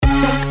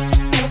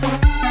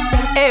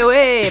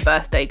Hey,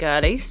 birthday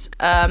girlies.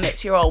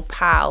 It's your old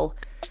pal,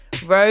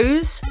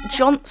 Rose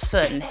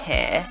Johnson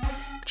here.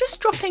 Just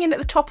dropping in at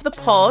the top of the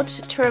pod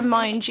to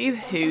remind you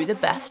who the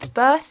best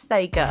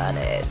birthday girl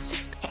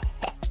is.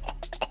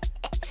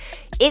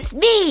 It's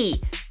me!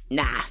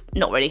 Nah,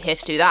 not really here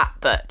to do that,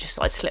 but just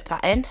thought I'd slip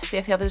that in, see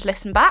if the others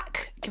listen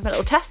back, give them a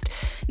little test.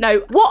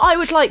 No, what I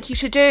would like you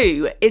to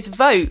do is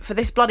vote for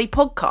this bloody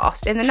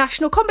podcast in the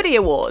National Comedy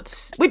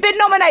Awards. We've been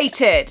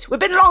nominated! We've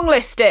been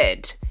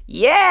longlisted!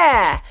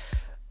 Yeah!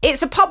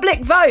 It's a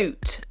public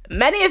vote.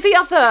 Many of the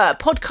other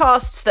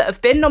podcasts that have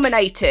been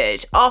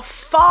nominated are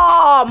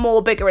far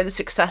more bigger and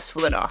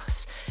successful than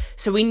us.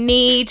 So we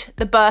need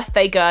the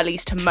birthday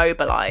girlies to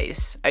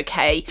mobilise,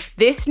 okay?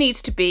 This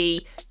needs to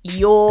be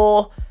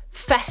your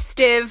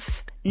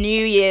festive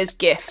New Year's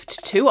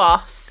gift to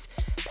us.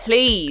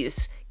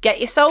 Please get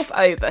yourself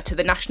over to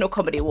the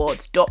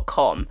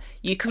nationalcomedyawards.com.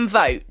 You can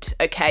vote,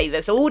 okay?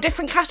 There's all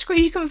different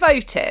categories you can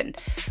vote in.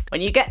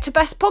 When you get to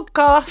best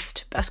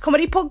podcast, best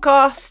comedy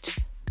podcast,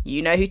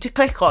 you know who to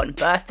click on.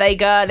 Birthday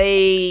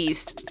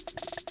girlies.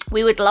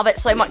 We would love it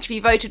so much if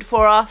you voted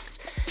for us.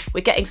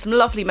 We're getting some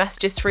lovely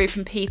messages through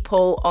from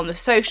people on the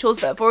socials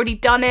that have already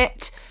done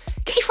it.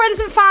 Get your friends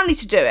and family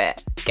to do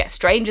it. Get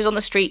strangers on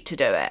the street to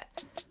do it.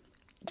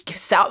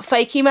 Set up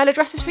fake email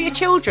addresses for your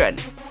children.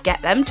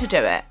 Get them to do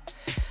it.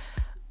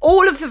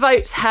 All of the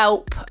votes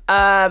help.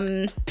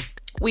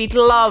 We'd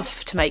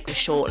love to make the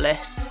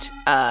shortlist.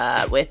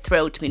 We're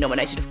thrilled to be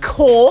nominated, of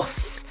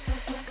course.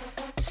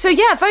 So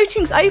yeah,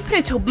 voting's open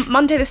until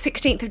Monday the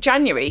 16th of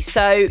January,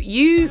 so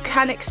you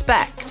can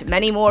expect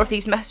many more of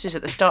these messages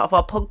at the start of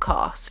our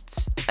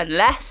podcasts,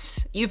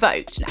 unless you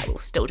vote. No, we'll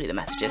still do the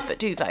messages, but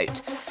do vote.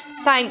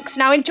 Thanks,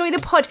 now enjoy the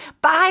pod.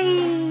 Bye!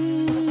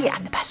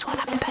 I'm the best one.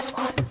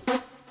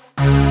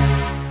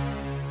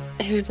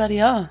 Who we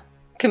bloody are?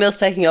 Camille's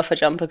taking off her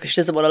jumper because she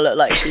doesn't want to look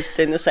like she's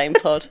doing the same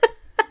pod.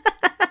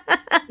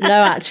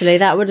 No, actually,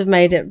 that would have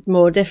made it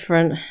more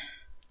different.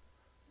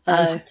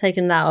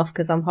 Taking that off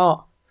because I'm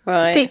hot.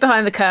 Right. Peek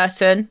behind the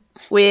curtain.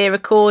 We're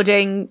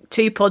recording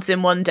 2 pods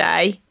in one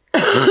day.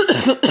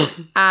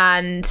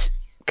 And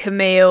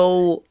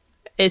Camille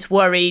is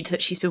worried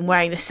that she's been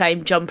wearing the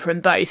same jumper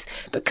in both.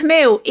 But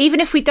Camille, even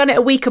if we'd done it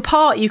a week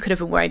apart, you could have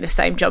been wearing the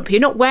same jumper.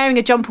 You're not wearing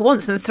a jumper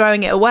once and then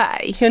throwing it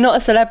away. You're not a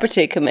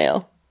celebrity,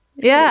 Camille.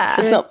 Yeah.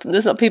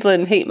 There's not people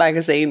in Heat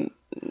magazine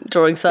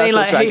drawing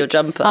circles around your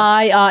jumper.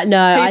 I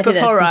think there's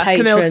some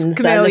patrons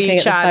that are looking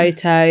at the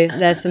photo.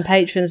 There's some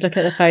patrons looking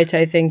at the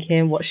photo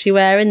thinking, what's she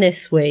wearing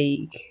this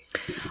week?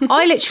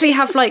 I literally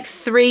have like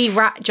 3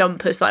 rat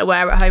jumpers that I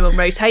wear at home on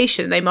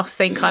rotation. They must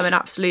think I'm an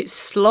absolute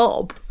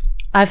slob.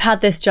 I've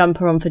had this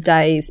jumper on for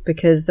days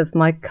because of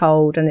my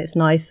cold, and it's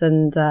nice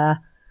and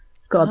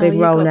it's got a big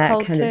roll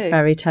neck and it's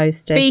very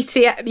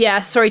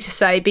toasty. Sorry to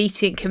say,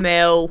 Beatty and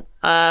Camille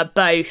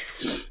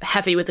both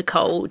heavy with the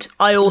cold.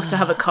 I also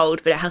have a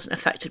cold, but it hasn't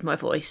affected my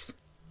voice.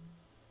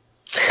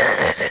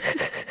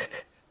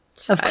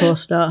 Of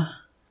course not.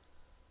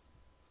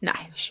 No,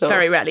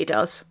 very rarely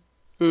does.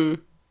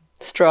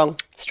 Strong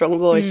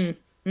voice.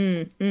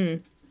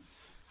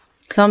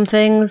 Some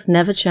things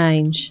never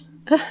change.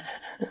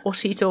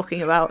 What are you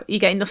talking about? Are you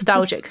getting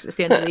nostalgic because it's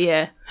the end of the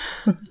year?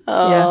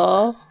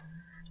 Oh, yeah.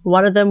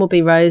 One of them will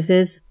be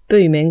Rose's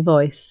booming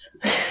voice.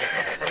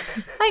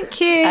 Thank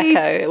you.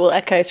 It will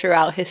echo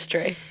throughout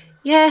history.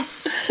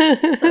 Yes,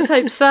 let's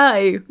hope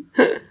so.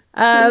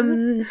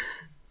 I'm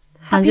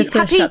just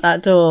going to shut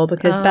that door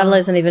because Bella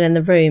isn't even in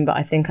the room, but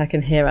I think I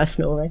can hear her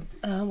snoring.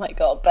 Oh my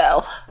God,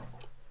 Belle.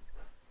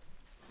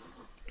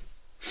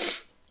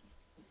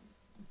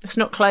 It's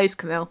not closed,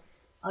 Camille.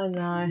 I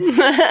know.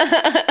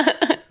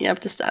 You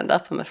have to stand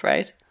up, I'm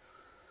afraid.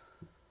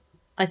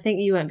 I think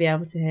you won't be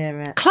able to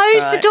hear it.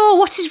 Close the door.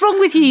 What is wrong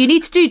with you? You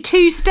need to do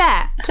 2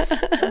 steps.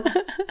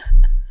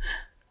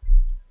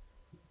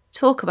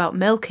 Talk about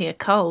milking a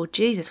cold.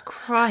 Jesus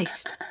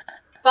Christ.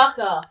 Fuck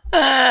off.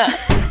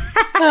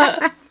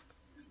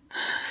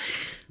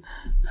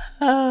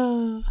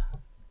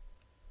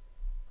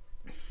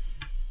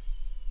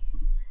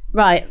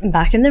 Right, I'm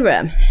back in the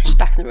room. Just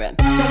back in the room.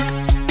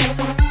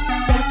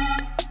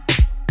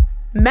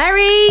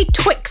 Merry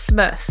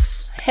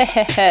Twixmas.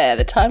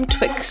 The time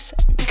twixt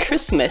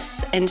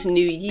Christmas and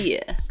New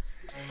Year.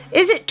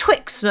 Is it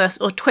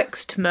Twixmas or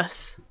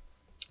Twixtmas?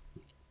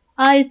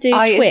 I do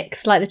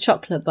Twix, like the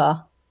chocolate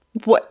bar.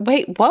 What?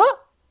 Wait,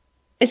 what?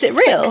 Is it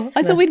real? Twixmas.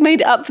 I thought we'd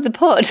made it up for the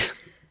pod.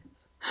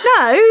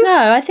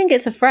 No, I think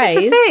it's a phrase.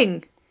 It's a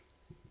thing.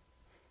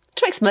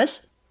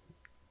 Twixmas?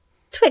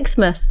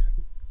 Twixmas.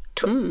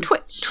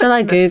 Shall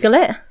I Google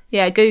it?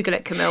 Yeah, Google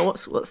it, Camille.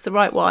 What's the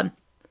right one?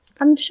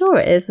 I'm sure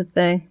it is a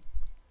thing.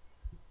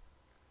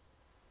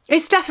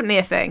 It's definitely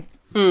a thing.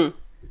 Yeah,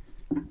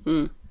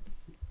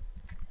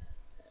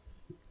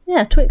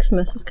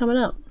 Twixmas is coming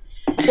up.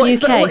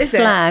 What UK is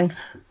slang.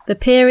 The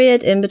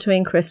period in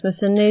between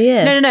Christmas and New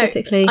Year. No.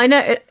 Typically, I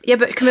know. Yeah,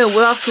 but Camille,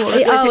 we're asking what.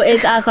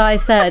 It's as I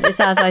said. It's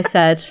as I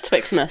said.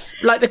 Twixmas.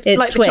 Like the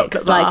Twix,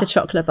 chocolate bar. like the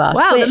chocolate bar.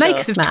 Wow, Twix the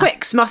makers of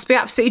Twix must be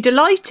absolutely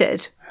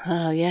delighted.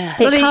 Oh yeah.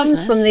 It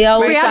comes from the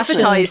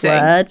old-fashioned advertising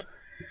word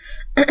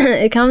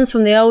It comes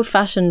from the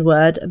old-fashioned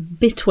word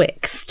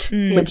betwixt,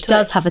 which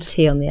does have a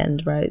T on the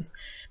end, Rose,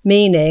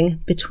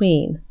 meaning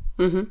between.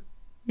 There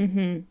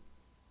we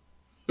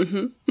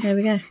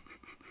go.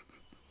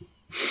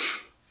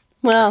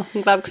 Well,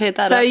 I'm glad we cleared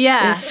that up. So,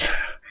 yeah.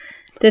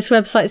 This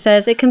website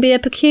says it can be a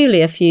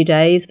peculiar few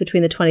days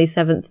between the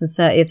 27th and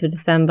 30th of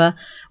December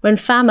when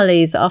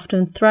families are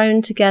often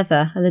thrown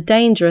together and the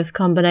dangerous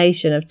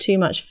combination of too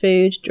much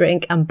food,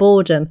 drink and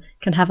boredom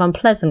can have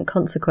unpleasant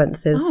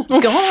consequences. Oh,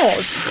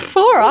 God.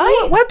 All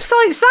right. What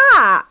website's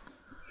that?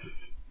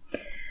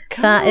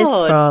 That is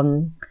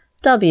from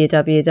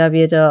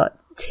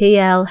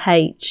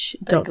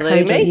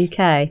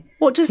www.tlh.co.uk.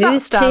 What does that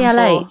stand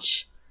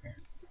TLH?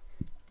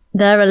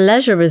 They're a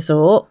leisure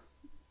resort.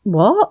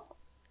 What?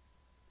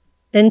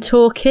 In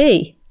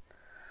Torquay.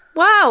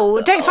 Wow,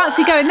 don't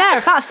fancy going there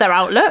if that's their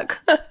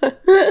outlook.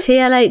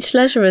 TLH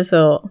Leisure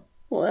Resort.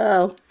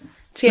 Wow.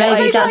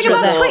 Maybe that's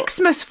what they're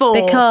Twixmas for.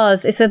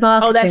 Because it's a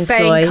marketing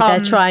ploy. They're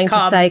trying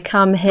to say,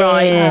 come here.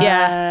 Right,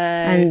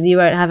 yeah. And you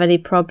won't have any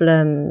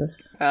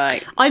problems.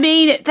 Right. I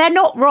mean, they're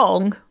not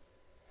wrong.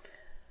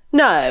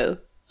 No.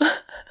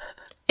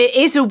 It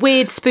is a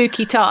weird,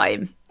 spooky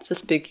time. It's a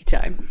spooky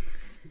time.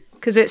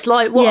 Because it's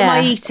like, what am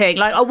I eating?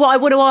 Like, what I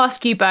want to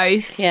ask you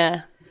both.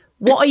 Yeah.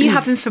 What are you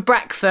having for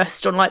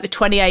breakfast on like the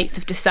 28th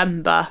of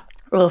December?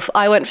 Oof,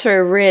 I went through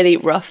a really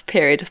rough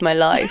period of my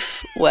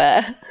life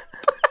where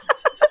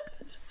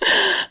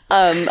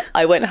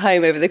I went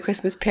home over the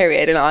Christmas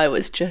period and I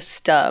was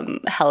just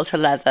hell to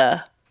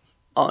leather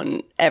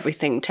on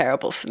everything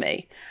terrible for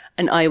me.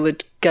 And I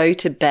would go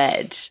to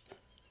bed.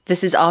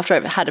 This is after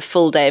I've had a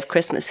full day of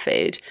Christmas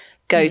food.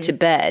 Go to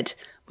bed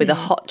with a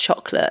hot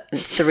chocolate and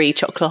 3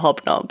 chocolate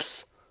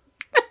hobnobs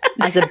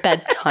as a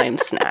bedtime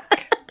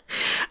snack.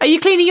 Are you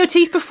cleaning your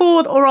teeth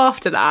before or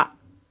after that?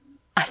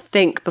 I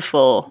think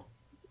before.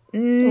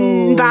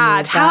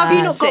 Bad. How have you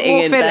not got Sitting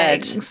more in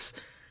bed. fillings?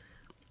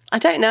 I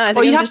don't know. I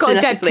think You I'm have just got a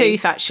dead genetically-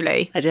 tooth,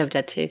 actually. I do have a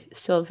dead tooth. It's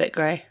still a bit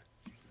grey.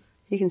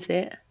 You can see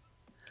it.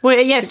 Well,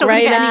 yeah, it's not going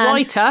to grey get any man.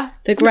 whiter.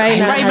 The grey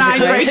man grey has man, a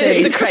grey grey tooth.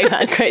 tooth. The grey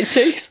man, grey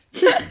tooth.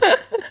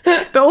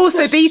 But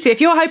also, Beatty,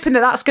 if you're hoping that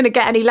that's going to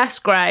get any less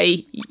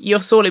grey, you're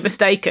sorely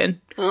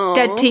mistaken.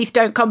 Dead teeth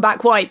don't come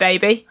back white,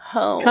 baby.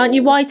 Can't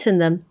you whiten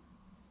them?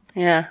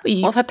 Yeah.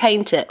 What if I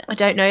paint it? I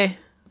don't know.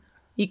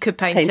 You could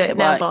paint Paint it, it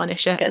nail white.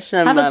 varnish it. Get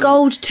some. Have a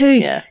gold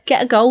tooth. yeah.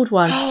 Get a gold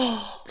one.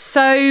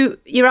 So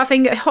you're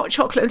having a hot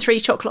chocolate and 3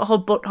 chocolate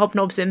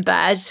hobnobs in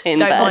bed. In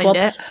don't bed. mind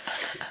it.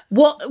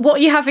 What are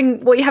you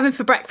having? What are you having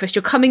for breakfast?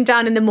 You're coming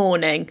down in the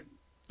morning.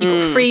 You've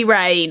got free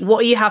reign. What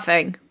are you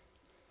having?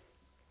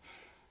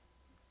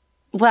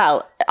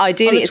 Well,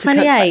 ideally, it's a cooked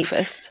 28th.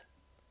 breakfast.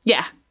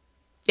 Yeah.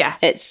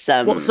 It's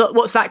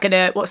What's that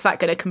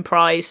gonna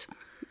comprise?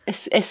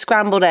 it's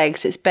scrambled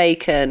eggs. It's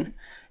bacon.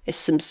 It's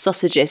some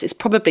sausages. It's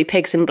probably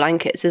pigs in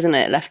blankets, isn't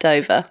it? Left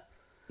over.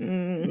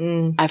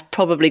 I've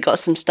probably got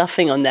some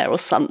stuffing on there or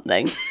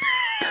something.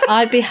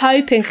 I'd be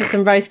hoping for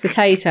some roast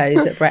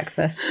potatoes at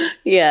breakfast.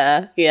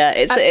 Yeah.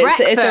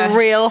 It's a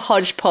real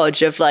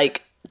hodgepodge of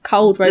like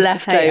Cold roast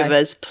potato.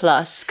 leftovers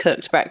plus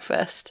cooked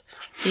breakfast.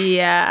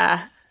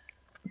 Yeah.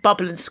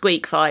 Bubble and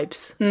squeak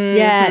vibes.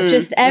 Yeah,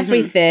 just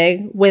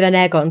everything with an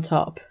egg on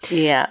top.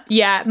 Yeah.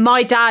 Yeah,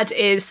 my dad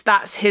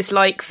that's his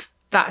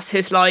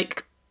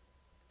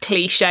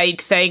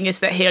cliched thing is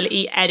that he'll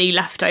eat any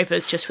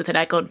leftovers just with an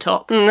egg on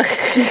top.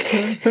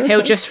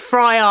 He'll just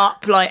fry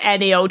up like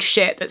any old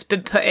shit that's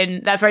been put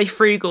in. They're very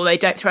frugal. They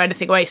don't throw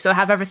anything away. So they'll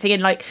have everything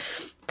in like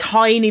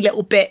tiny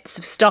little bits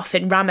of stuff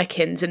in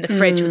ramekins in the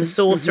fridge with a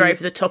saucer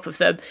over the top of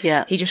them.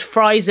 Yeah. He just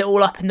fries it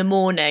all up in the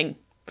morning,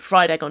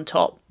 fried egg on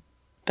top.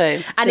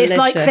 Boom. And it's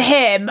like Delicious. for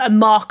him, a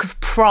mark of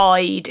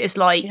pride is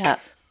like Yeah.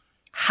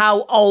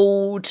 how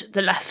old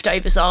the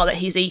leftovers are that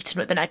he's eaten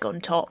with an egg on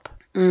top.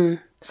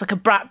 It's like a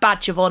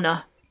badge of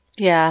honour.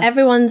 Yeah.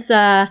 Everyone's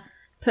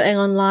putting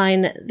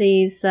online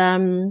these,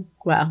 foodie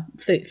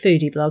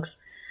blogs,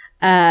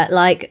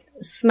 like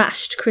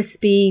smashed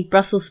crispy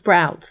Brussels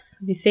sprouts.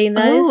 Have you seen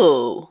those?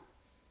 Ooh.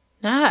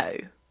 No.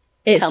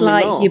 It's Tell me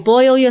like more. you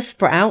boil your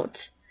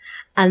sprout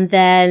and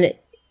then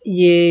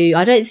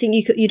I don't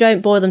think you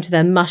don't boil them till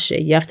they're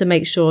mushy. You have to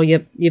make sure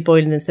you're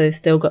boiling them so they've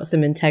still got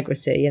some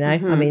integrity, you know? I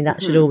mean,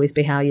 that should always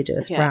be how you do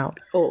a sprout.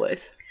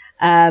 Always.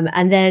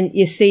 And then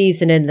you're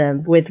seasoning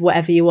them with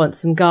whatever you want,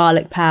 some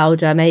garlic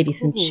powder, maybe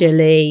some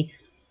chili,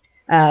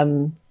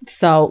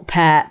 salt,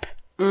 pep.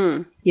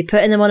 You're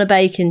putting them on a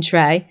baking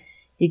tray.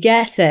 You're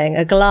getting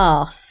a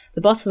glass,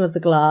 the bottom of the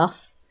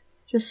glass.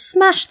 Just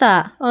smash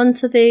that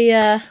onto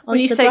the When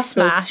you the say Brussels.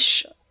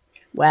 smash,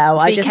 Well,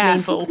 I be just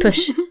careful. mean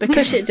push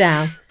it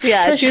down.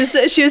 Yeah, she was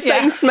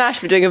saying smash,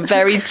 but doing a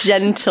very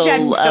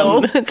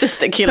gentle,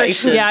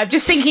 gesticulation. yeah, I'm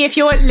just thinking if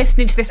you're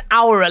listening to this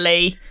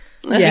hourly,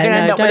 you're going to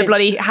end up with a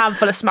bloody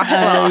handful of smashed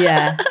glass.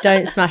 Yeah,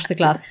 don't smash the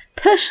glass.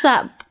 Push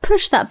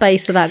that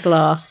base of that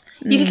glass.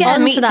 You could get a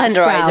meat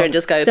tenderizer and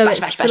just go so bash, it's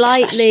bash, bash,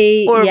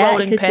 slightly, Or a yeah,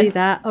 rolling could pin. do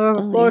that,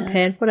 or a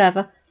pin,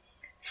 whatever.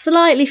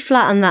 Slightly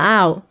flatten that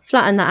out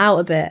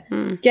a bit.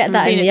 Get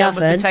that Seen in it the done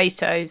with oven.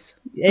 potatoes.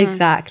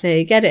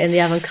 Exactly. Get it in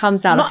the oven.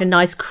 Comes out like a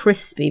nice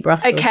crispy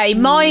Brussels. Okay,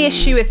 my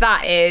issue with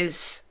that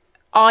is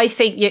I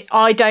think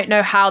I don't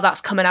know how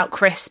that's coming out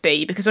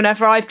crispy, because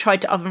whenever I've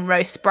tried to oven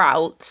roast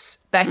sprouts,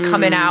 they're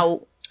coming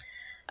out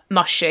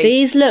mushy.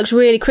 These looked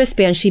really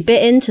crispy and she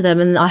bit into them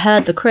and I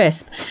heard the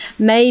crisp.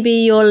 Maybe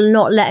you're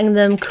not letting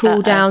them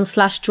cool down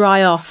 /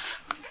 dry off.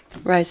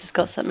 Rose has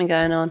got something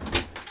going on.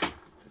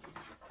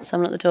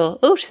 Someone at the door.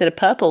 Oh, she said a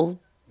purple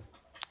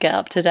get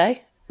up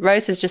today.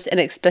 Rose has just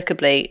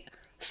inexplicably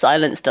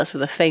silenced us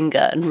with a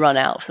finger and run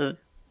out for...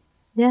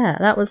 Yeah,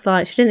 that was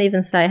like, she didn't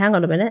even say, hang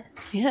on a minute.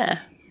 Yeah.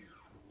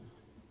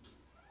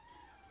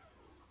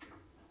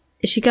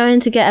 Is she going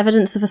to get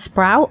evidence of a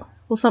sprout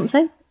or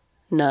something?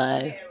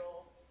 No.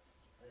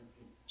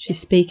 She's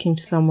speaking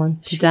to someone,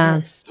 to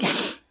Dan.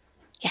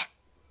 Yeah.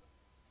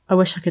 I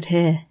wish I could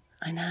hear.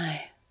 I know.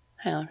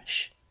 Hang on.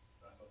 Shh.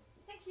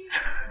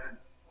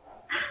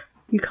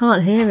 You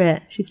can't hear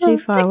it. She's too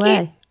far thank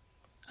away. you.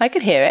 I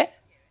could hear it.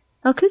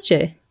 Oh, could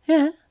you?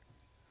 Yeah.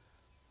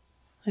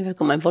 Maybe I've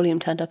got my volume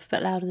turned up a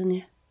bit louder than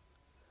you.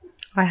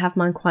 I have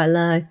mine quite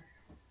low.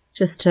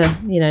 Just to,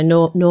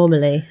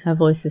 normally her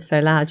voice is so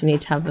loud, you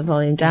need to have the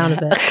volume down a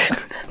bit.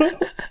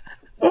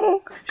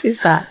 She's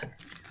back.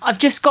 I've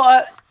just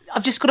got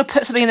to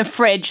put something in the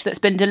fridge that's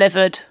been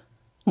delivered.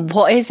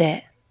 What is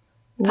it?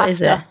 What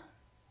is it?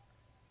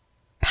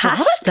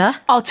 Pasta?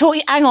 I'll talk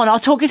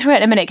you through it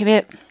in a minute. Give me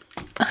a...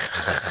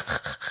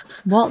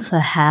 What the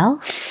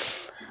hell?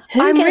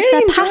 Who I'm gets really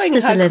their enjoying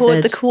pasta her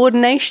delivered? the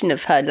coordination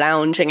of her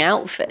lounging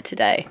outfit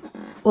today.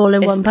 All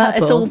in one purple?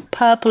 It's all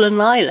purple and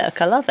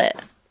lilac. I love it.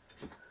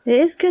 It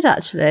is good,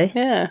 actually.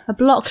 Yeah. A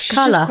block She's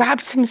colour. just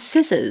grabbed some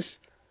scissors.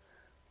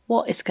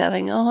 What is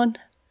going on?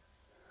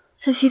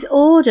 So she's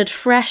ordered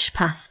fresh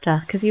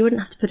pasta, because you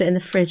wouldn't have to put it in the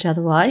fridge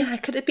otherwise. Yeah,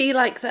 could it be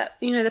like that,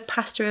 the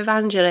pasta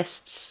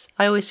evangelists?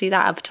 I always see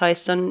that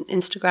advertised on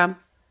Instagram.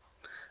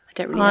 I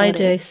don't really know I what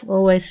do. it is.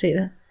 Always see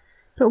that.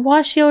 But why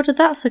has she ordered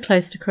that so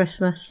close to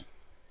Christmas?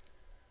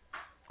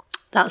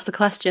 That's the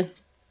question.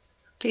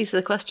 These are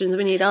the questions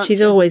we need answered.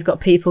 She's always got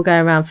people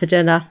going around for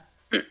dinner.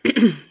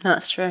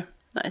 That's true.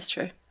 That is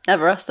true.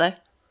 Never us, though.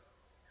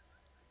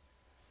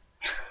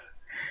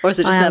 Or is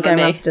it just I am never going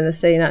me? around for dinner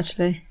soon,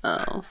 actually.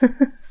 Oh.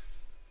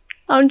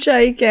 I'm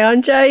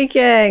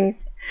joking.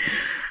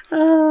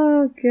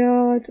 Oh,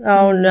 God.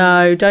 Oh,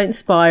 no. Don't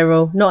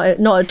spiral. Not at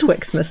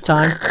Twixmas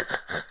time.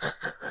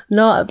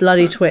 Not at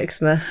bloody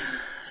Twixmas.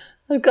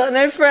 I've got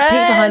no friends.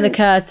 Peek behind the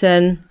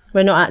curtain.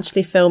 We're not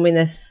actually filming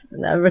this,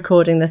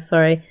 recording this,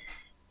 sorry,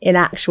 in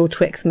actual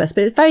Twixmas,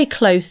 but it's very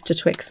close to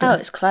Twixmas. Oh,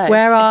 it's close.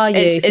 Where are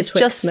you? It's for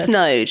just Twixmas?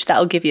 snowed.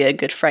 That'll give you a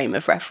good frame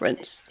of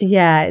reference.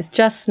 Yeah, it's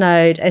just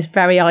snowed. It's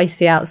very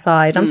icy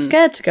outside. I'm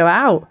scared to go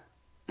out.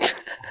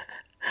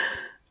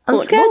 I'm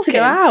scared to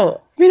go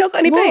out. Have you not got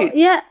any boots?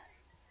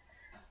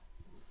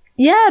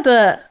 Yeah,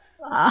 but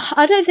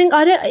I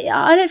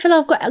don't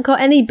feel I've got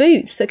any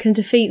boots that can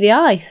defeat the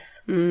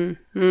ice.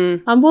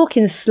 I'm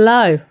walking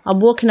slow. I'm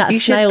walking at a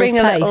snail's pace. You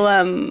should bring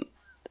a little,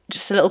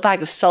 just a little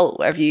bag of salt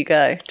wherever you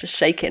go. Just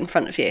shake it in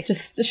front of you.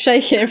 Just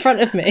shake it in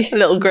front of me. A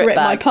little grip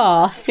my bag.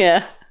 path.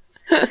 Yeah.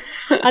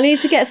 I need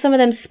to get some of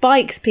them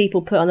spikes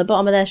people put on the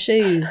bottom of their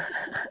shoes.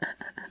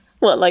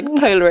 What, like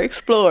polar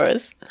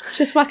explorers?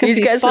 Just whack a You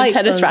few need to get some spikes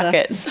tennis under.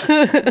 rackets.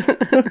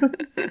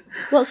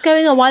 What's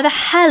going on? Why the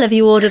hell have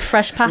you ordered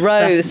fresh pasta?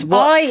 Rose,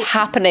 what's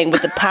happening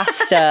with the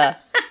pasta?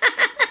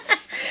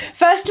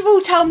 First of all,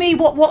 tell me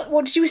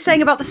what did you were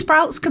saying about the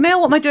sprouts,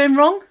 Camille? What am I doing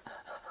wrong?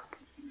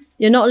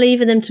 You're not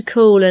leaving them to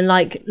cool and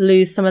like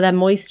lose some of their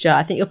moisture.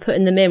 I think you're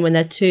putting them in when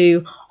they're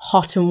too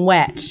hot and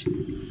wet.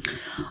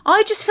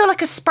 I just feel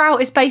like a sprout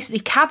is basically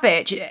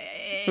cabbage.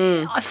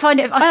 I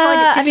find it difficult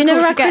have you never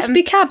to had get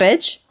crispy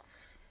cabbage?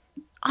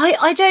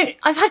 I don't.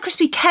 I've had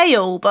crispy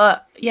kale,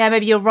 but yeah,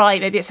 maybe you're right.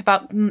 Maybe it's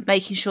about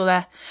making sure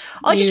they're.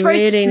 I just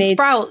roasted some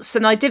sprouts,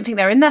 and I didn't think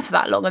they were in there for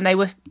that long, and they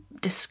were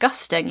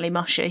disgustingly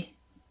mushy.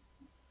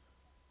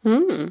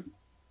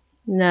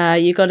 No,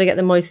 you got to get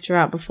the moisture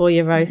out before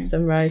you roast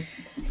them, Rose.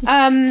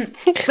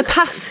 The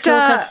pasta.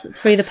 Talk us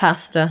through the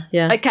pasta.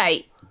 Yeah.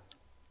 Okay,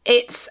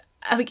 it's.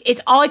 I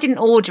didn't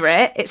order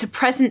it. It's a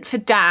present for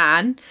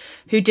Dan,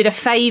 who did a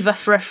favour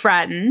for a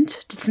friend,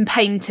 did some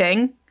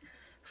painting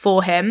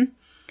for him.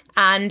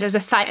 And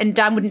and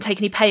Dan wouldn't take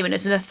any payment.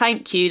 As a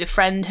thank you, the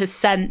friend has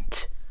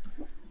sent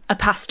a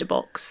pasta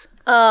box.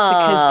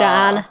 Because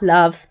Dan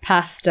loves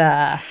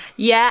pasta.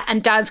 Yeah,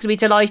 and Dan's going to be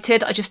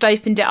delighted. I just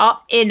opened it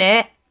up. In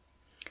it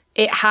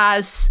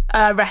has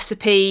a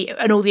recipe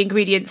and all the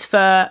ingredients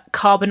for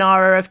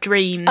carbonara of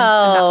dreams. And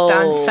that's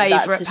Dan's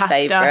favourite pasta.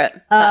 Favourite.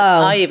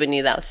 I even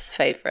knew that was his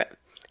favourite.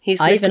 He's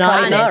Mr.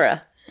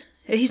 Carbonara.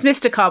 He's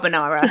Mr.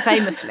 Carbonara,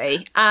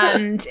 famously.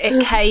 And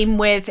it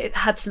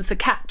had some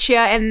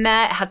focaccia in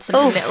there. It had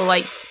some little,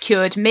 like,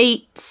 cured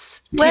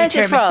meats. Where's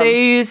it from?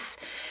 Tiramisus.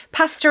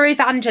 Pasta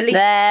Evangelista.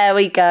 There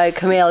we go,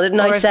 Camille. Didn't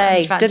I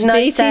say?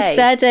 DT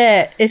said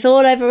it. It's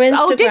all over Instagram.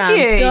 Oh, did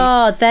you?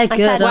 God, they're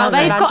good. Well,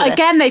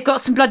 they've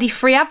got some bloody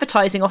free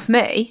advertising off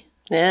me.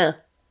 Yeah.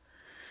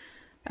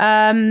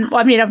 I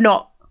mean, I've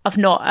not I've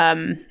not.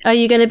 Are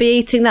you going to be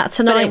eating that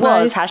tonight? But it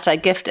was Rose?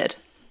 #gifted,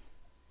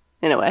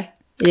 in a way.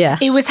 Yeah.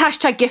 It was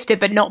 #gifted,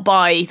 but not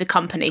by the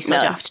company, so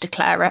I don't have to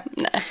declare it.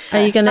 No.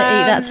 Are you going to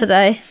eat that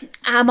today?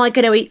 Am I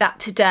going to eat that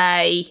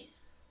today?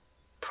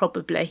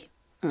 Probably.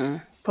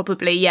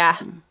 Probably, yeah.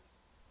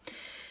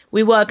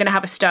 We were going to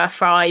have a stir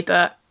fry,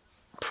 but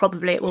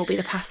probably it will be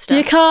the pasta.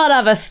 You can't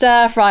have a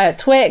stir fry at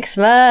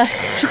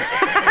Twixmas.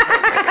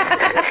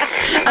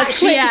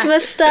 Actually, yeah.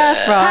 Twixmas stir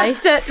fry.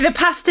 The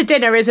pasta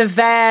dinner is a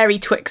very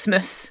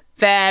Twixmas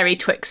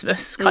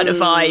kind of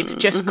vibe.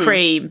 Just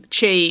cream,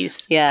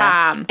 cheese,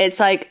 ham. It's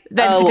like...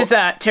 Then for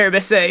dessert,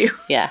 tiramisu.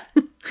 Yeah.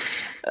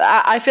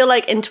 I feel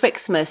like in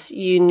Twixmas,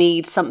 you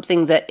need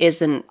something that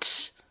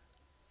isn't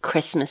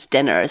Christmas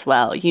dinner as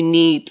well. You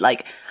need,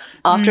 like,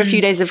 after a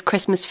few days of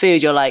Christmas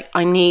food, you're like,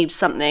 I need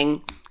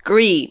something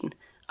green.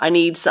 I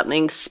need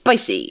something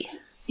spicy.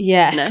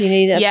 Yes, you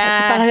need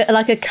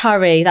like a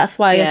curry. That's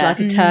why like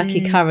a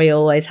turkey curry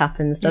always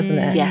happens, doesn't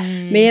it?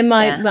 Yes. Me and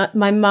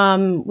my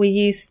mum, we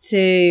used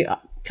to, a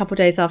couple of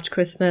days after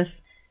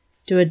Christmas,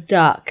 do a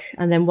duck.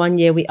 And then one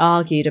year we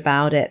argued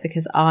about it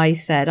because I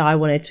said I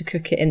wanted to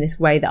cook it in this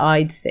way that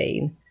I'd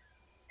seen.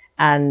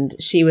 And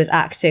she was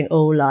acting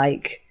all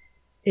like,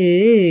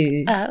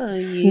 ooh,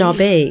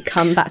 snobby,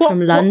 come back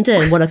from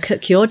London, want to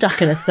cook your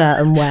duck in a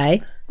certain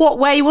way. What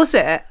way was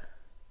it?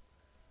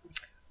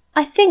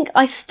 I think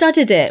I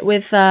studied it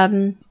with,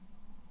 there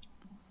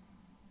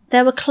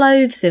were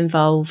cloves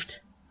involved.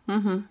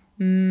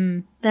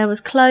 There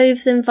was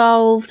cloves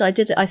involved.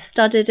 I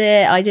studied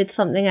it. I did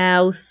something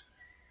else.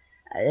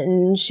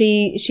 And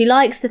she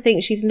likes to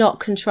think she's not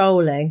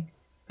controlling,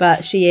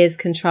 but she is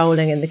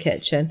controlling in the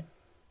kitchen.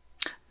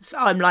 So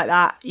I'm like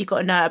that. You've got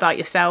to know it about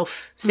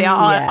yourself. See,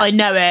 I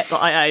know it,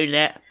 but I own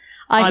it.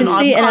 I can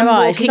see it in her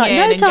eyes. She's like,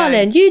 no,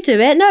 darling, you do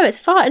it. No, it's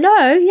fine.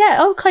 No,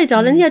 yeah, okay,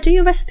 darling. Yeah, do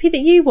your recipe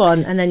that you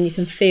want. And then you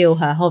can feel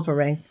her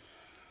hovering.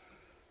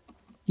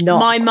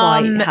 Not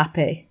quite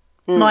happy.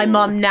 My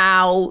mum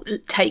now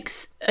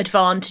takes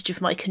advantage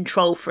of my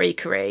control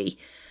freakery.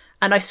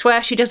 And I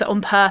swear she does it on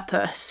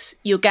purpose.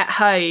 You'll get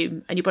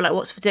home and you'll be like,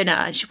 what's for dinner?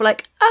 And she'll be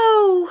like,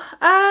 I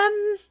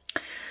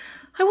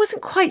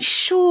wasn't quite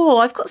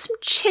sure. I've got some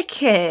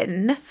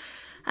chicken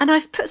and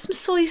I've put some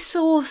soy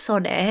sauce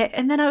on it.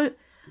 And then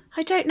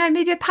I don't know,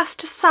 maybe a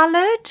pasta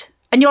salad?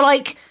 And you're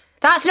like,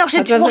 what are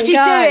you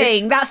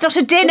doing? That's not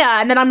a dinner.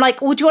 And then I'm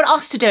like, well, do you want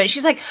us to do it?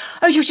 She's like,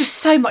 oh, you're just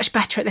so much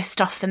better at this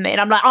stuff than me.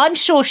 And I'm like, I'm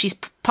sure she's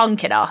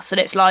punking us.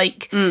 And it's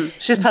like...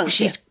 she's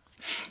punking.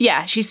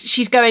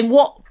 She's going,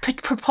 what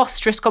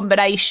preposterous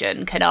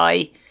combination can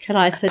I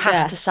suggest?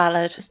 Pasta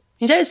salad.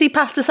 You don't see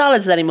pasta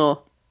salads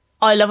anymore.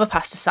 I love a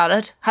pasta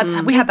salad.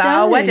 We had that at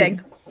our wedding.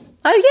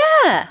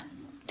 Oh, yeah.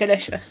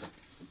 Delicious.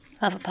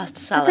 Love a pasta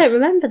salad. I don't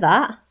remember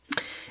that.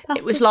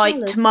 It was like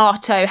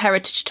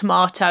heritage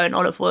tomato and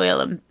olive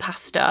oil and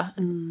pasta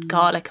and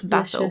garlic and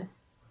basil.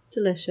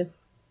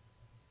 Delicious.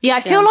 Yeah,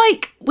 I feel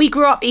like we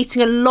grew up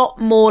eating a lot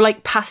more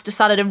like pasta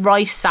salad and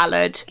rice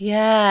salad.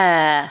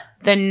 Yeah.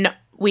 Than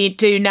we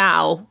do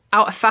now,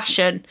 out of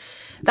fashion.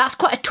 That's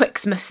quite a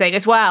Twixmas thing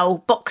as well.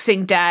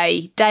 Boxing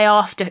Day, day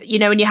after,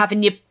 when you're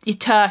having your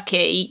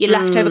turkey, your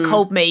leftover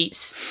cold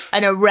meats,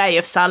 an array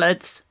of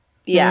salads.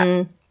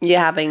 Yeah. You're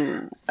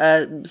having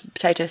a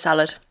potato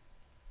salad.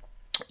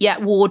 Yeah,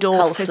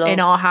 Waldorf is in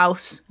our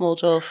house.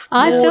 Waldorf.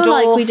 I feel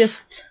like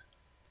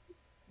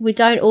we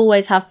don't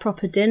always have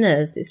proper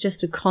dinners. It's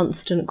just a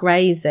constant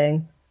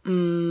grazing.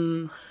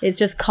 It's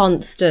just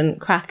constant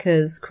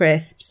crackers,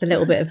 crisps, a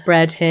little bit of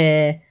bread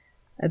here,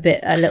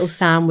 a little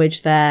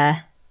sandwich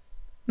there.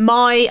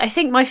 I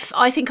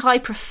think I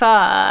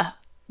prefer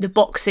the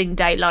Boxing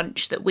Day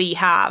lunch that we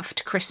have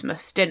to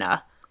Christmas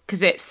dinner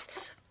because it's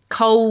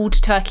cold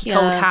turkey,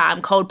 cold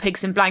ham, cold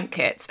pigs in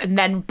blankets, and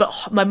then but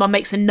my mum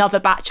makes another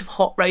batch of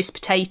hot roast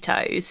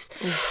potatoes.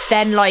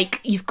 Then like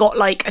you've got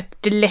like a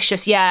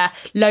delicious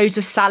loads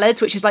of salads,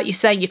 which is like you're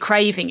saying you're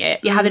craving it.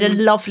 You're having a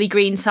lovely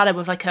green salad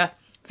with like a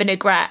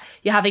vinaigrette.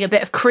 You're having a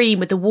bit of cream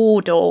with the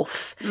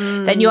Waldorf.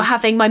 Then you're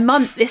having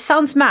this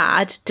sounds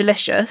mad,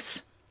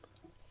 delicious.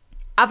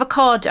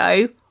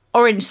 Avocado,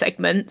 orange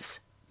segments,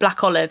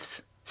 black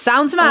olives.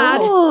 Sounds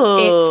mad.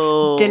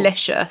 It's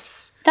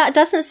delicious. That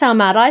doesn't sound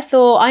mad.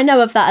 I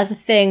know of that as a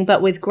thing,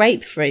 but with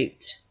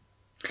grapefruit.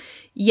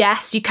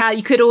 Yes, you can.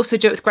 You could also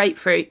do it with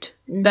grapefruit.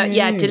 But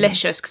yeah,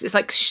 delicious because it's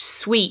like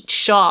sweet,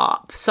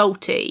 sharp,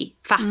 salty,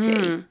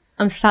 fatty.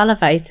 I'm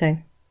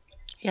salivating.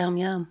 Yum,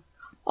 yum.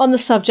 On the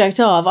subject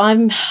of,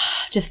 I'm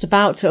just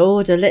about to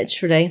order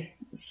literally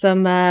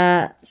some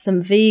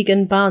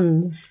vegan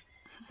buns.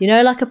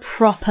 Like a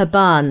proper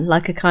bun,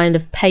 like a kind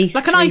of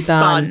pastry like an ice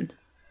bun.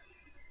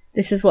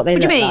 This is what they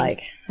look like. What do you mean?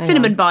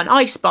 Cinnamon bun,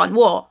 ice bun,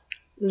 what?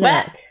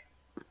 Look.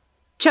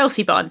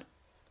 Chelsea bun.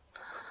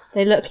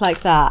 They look like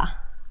that.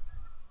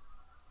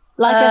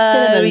 Like a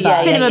cinnamon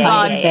bun. Cinnamon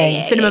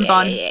bun. Cinnamon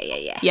bun.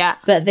 Yeah.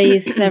 But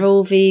they're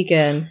all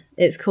vegan.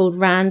 It's called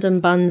Random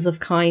Buns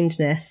of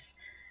Kindness.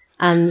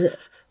 And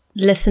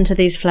listen to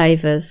these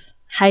flavours.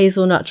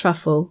 Hazelnut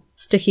truffle,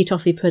 sticky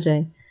toffee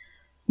pudding,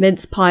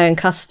 mince pie and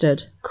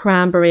custard,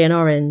 cranberry and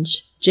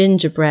orange,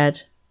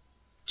 gingerbread,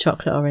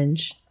 chocolate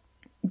orange.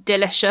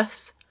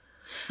 Delicious.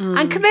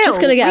 And Camille,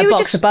 Just going to get a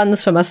box of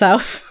buns for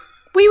myself.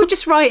 we were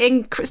just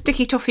writing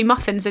sticky toffee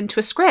muffins into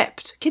a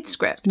script, kids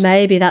script.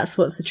 Maybe that's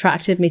what's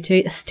attracted me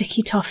to a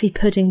sticky toffee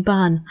pudding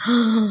bun.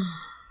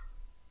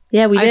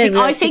 Yeah, we did.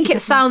 I think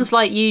it sounds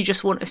like you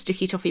just want a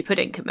sticky toffee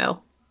pudding,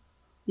 Camille.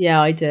 Yeah,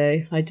 I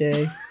do.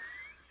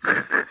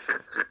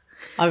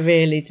 I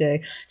really do.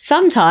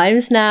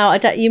 Sometimes now,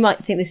 you might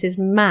think this is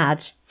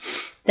mad.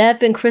 There have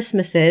been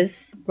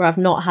Christmases where I've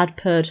not had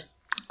pud.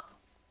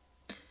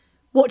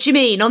 What do you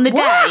mean? On the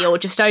day or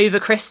just over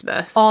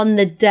Christmas? On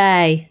the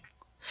day.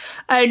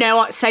 Oh,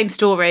 no, same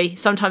story.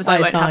 Sometimes I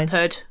won't have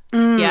pud.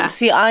 Yeah.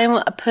 See, I'm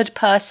a pud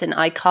person.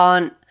 I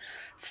can't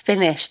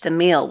finish the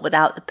meal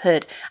without the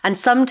pud. And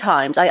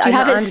sometimes I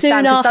have it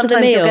soon after the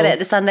sometimes you'll meal? get it at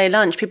the Sunday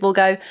lunch. People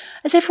go,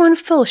 "Is everyone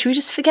full? Should we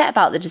just forget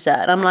about the dessert?"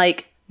 And I'm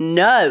like,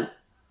 no,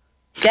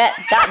 get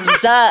that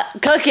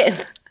dessert cooking.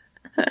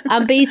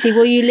 And BT,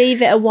 will you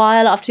leave it a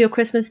while after your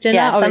Christmas dinner?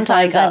 Yeah, Or it's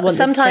like, I want this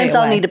sometimes straight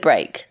I'll away? need a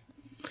break.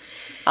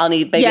 I'll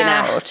need maybe an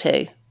Yeah. hour or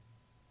two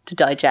to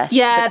digest.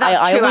 Yeah, But that's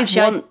I true, always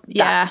actually. want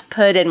Yeah. that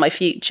pud in my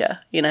future,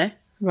 you know?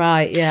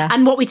 Right, yeah.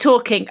 And what we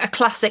talking? A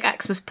classic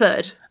Xmas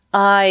pud?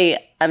 I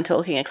am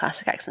talking a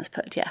classic Xmas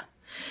pud, yeah.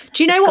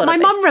 Do you know It's what gotta my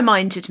be. mum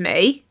reminded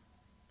me?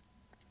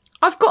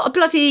 I've got a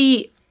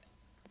bloody...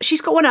 She's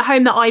got one at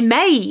home that I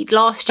made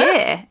last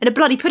year in a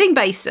bloody pudding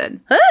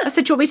basin. I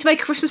said, do you want me to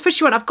make a Christmas pudding?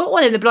 She went, I've got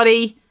one in the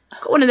bloody...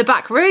 Got one in the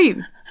back room.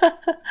 Is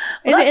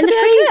that's it in the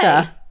a bit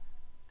freezer?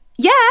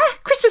 Yeah,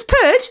 Christmas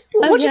pud.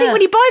 What do you think yeah.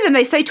 when you buy them?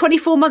 They say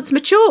 24 months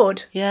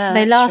matured Yeah,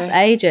 They that's last true.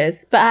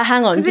 ages. But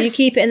hang on, 'Cause do you it's-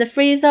 keep it in the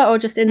freezer or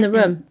just in the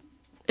room?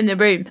 in the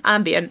room,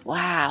 ambient.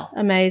 Wow.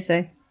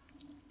 Amazing.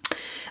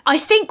 I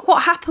think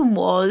what happened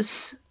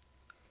was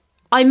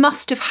I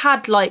must have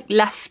had like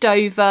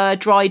leftover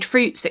dried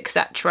fruits,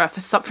 etc.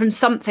 From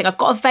something. I've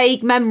got a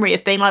vague memory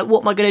of being like,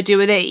 what am I going to do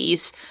with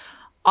these?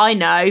 I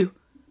know.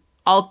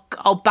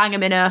 I'll bang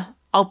them in a...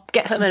 I'll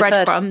get some 'em in a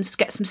pud. breadcrumbs,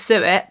 get some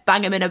suet,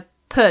 bang them in a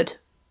pud.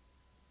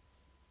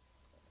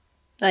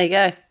 There you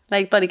go.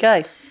 Make buddy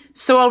go.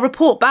 So I'll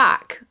report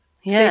back,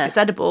 see Yeah. if it's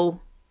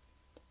edible.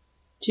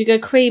 Do you go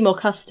cream or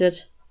custard?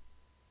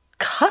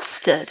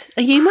 Custard?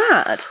 Are you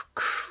mad?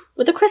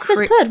 With the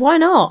Christmas pud, why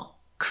not?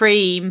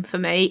 Cream for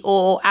me,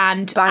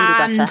 and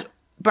Brandy butter.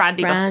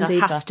 Brandy butter Brandy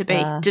has to be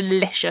butter.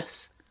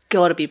 delicious.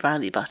 Gotta be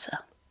brandy butter.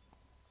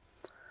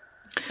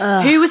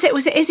 Who was it?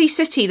 Was it Izzy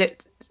City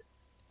that?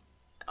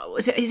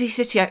 Was it Izzy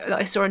City that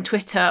I saw on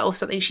Twitter or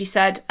something? She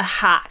said a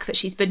hack that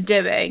she's been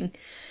doing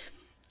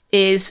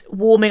is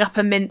warming up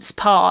a mince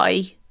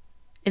pie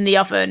in the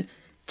oven,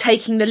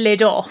 taking the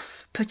lid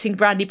off, putting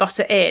brandy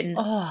butter in,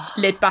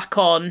 lid back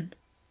on.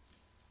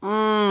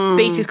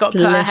 Beatty's got to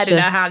put her head in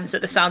her delicious. hands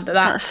at the sound of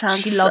that. That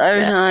sounds She loves so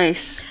it.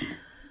 nice.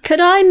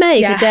 Could I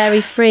make Yeah. a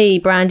dairy-free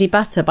brandy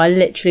butter by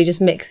literally just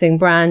mixing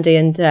brandy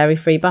and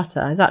dairy-free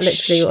butter? Is that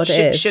literally what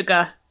it is?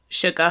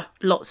 Sugar,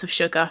 lots of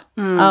sugar.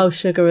 Oh,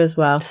 sugar as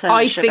well. So much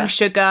Icing,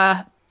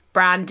 sugar,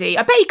 brandy.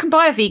 I bet you can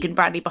buy a vegan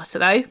brandy butter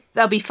though.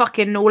 They'll be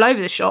fucking all over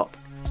the shop.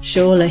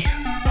 Surely.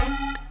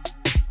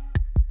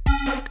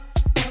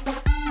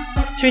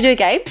 Should we do a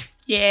game?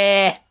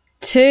 Yeah.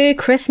 2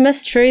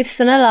 Christmas truths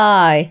and a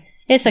lie.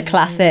 It's a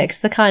classic. It's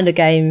the kind of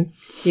game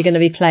you're going to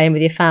be playing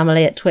with your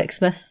family at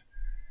Twixmas.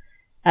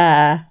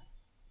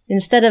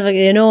 Instead of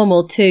your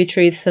normal 2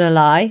 truths and a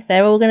lie,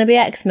 they're all going to be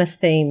Xmas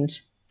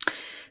themed.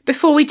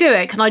 Before we do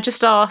it, can I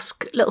just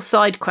ask a little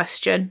side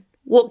question?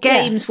 What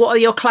games, Yes. what are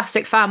your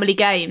classic family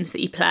games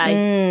that you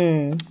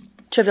play?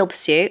 Trivial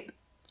Pursuit.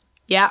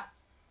 Yeah.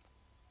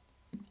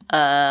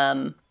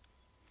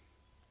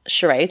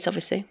 Charades,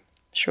 obviously.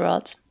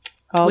 Charades.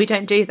 We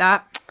don't do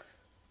that.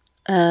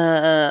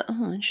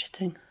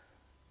 Interesting.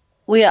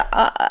 We are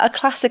a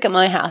classic at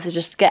my house is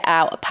just get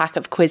out a pack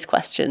of quiz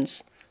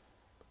questions.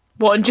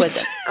 What, and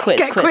just quiz,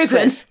 get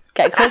quizzing?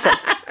 Get quizzing.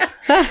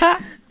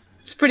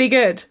 It's pretty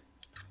good.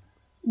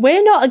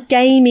 We're not a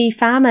gamey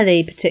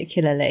family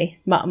particularly.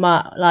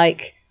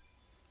 Like,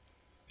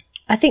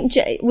 I think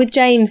with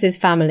James's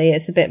family,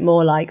 it's a bit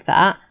more like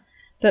that.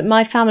 But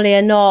my family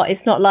are not.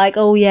 It's not like,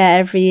 oh yeah,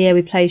 every year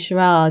we play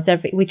charades.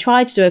 We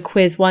tried to do a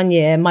quiz one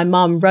year. My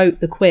mum wrote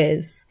the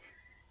quiz,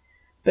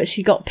 but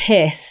she got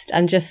pissed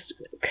and just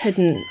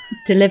couldn't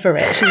deliver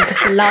it. She was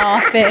just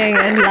laughing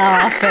and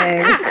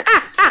laughing,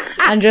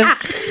 and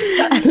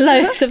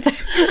loads of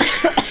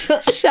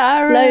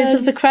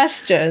the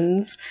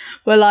questions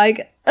were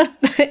like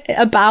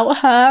about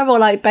her or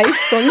like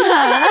based on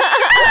her.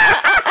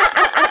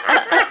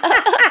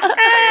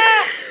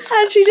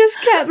 And she just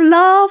kept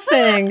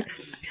laughing.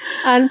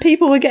 And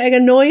people were getting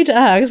annoyed at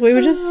her because we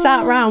were just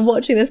sat around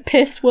watching this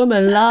piss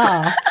woman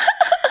laugh.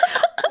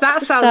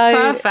 That sounds So-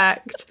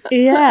 perfect.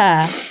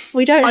 Yeah.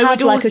 We don't I have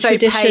would like a also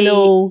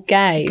traditional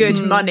game.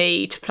 Good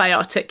money to play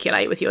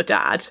Articulate with your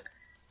dad.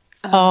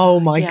 Oh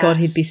my God,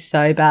 he'd be yes.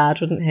 so bad,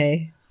 wouldn't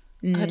he?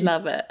 I'd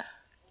love it.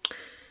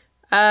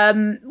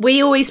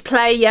 We always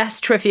play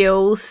yes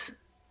Trivials,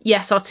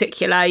 yes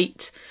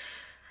Articulate.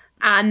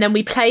 and then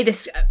we play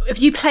this.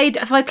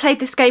 Have I played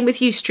this game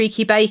with you,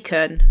 Streaky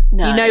Bacon?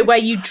 No. You know, where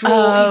you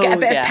draw, you get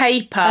a bit of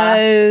paper.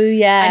 Oh,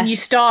 yeah. And you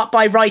start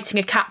by writing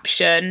a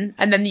caption,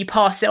 and then you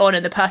pass it on,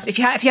 and the person, if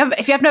you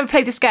have never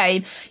played this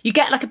game, you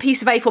get like a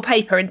piece of A4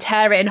 paper and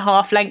tear it in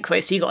half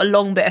lengthways, so you got a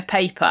long bit of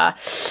paper.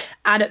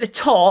 And at the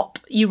top,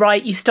 you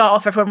start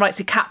off, everyone writes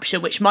a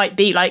caption, which might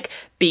be like,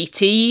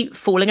 BT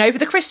falling over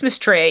the Christmas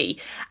tree.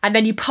 And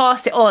then you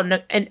pass it on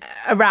and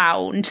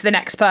around to the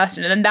next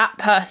person. And then that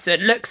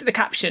person looks at the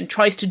caption,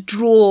 tries to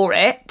draw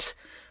it.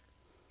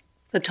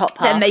 The top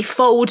half. Then they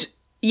fold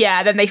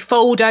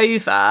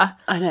over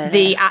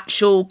the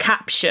actual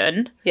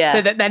caption. Yeah.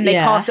 So that then they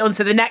pass it on.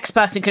 So the next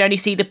person can only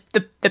see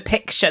the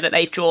picture that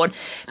they've drawn.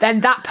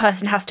 Then that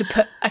person has to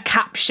put a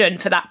caption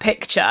for that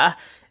picture.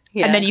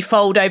 Yeah. And then you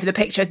fold over the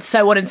picture, and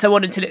so on until you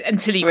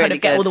really kind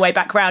of get all the way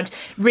back around.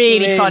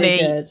 Really funny.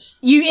 Good.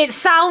 It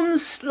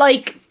sounds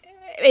like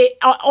it,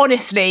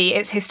 honestly,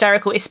 it's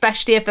hysterical,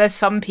 especially if there's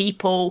some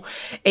people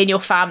in your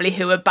family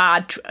who are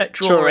bad at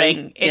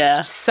drawing. It's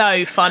just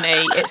so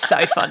funny. It's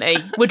so funny.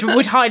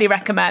 Would highly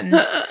recommend.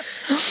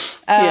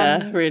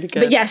 Really good.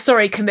 But yeah,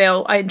 sorry,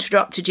 Camille, I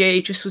interrupted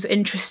you. Just was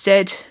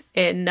interested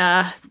in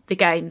the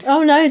games.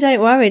 Oh no,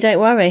 don't worry.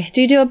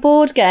 Do you do a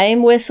board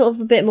game? We're sort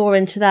of a bit more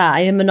into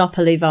that,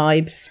 Monopoly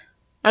vibes.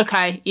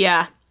 Okay,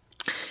 yeah,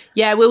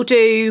 we'll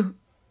do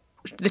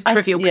the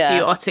Trivial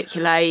Pursuit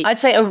Articulate. I'd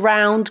say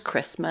around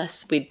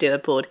Christmas we'd do a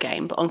board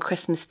game, but on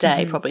Christmas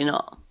Day probably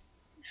not.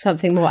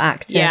 Something more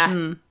active.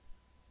 Yeah.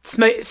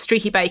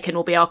 Streaky Bacon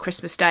will be our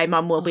Christmas Day.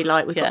 Mum will be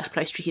like, we've got to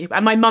play Streaky Bacon.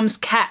 And my mum's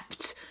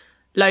kept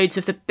loads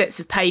of the bits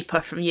of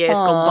paper from years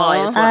gone by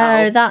as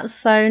well. Oh, that's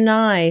so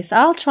nice.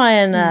 I'll try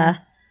and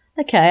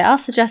okay, I'll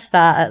suggest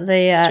that at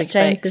the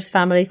James's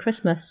family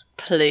Christmas.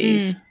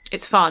 Please.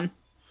 It's fun.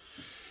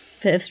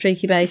 Bit of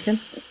Streaky Bacon.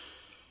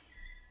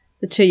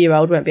 The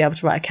 2-year-old won't be able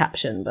to write a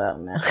caption, but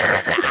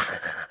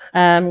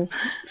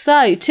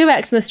so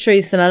 2 Xmas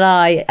Truths and a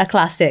Lie, a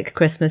classic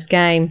Christmas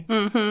game.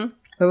 Mm-hmm.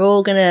 We're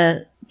all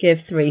gonna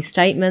give 3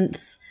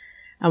 statements,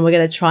 and we're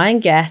gonna try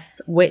and guess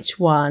which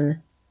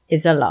one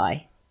is a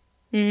lie.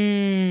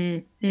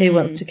 Who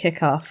wants to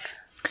kick off?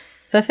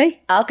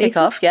 Sophie? I'll kick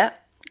off, yeah.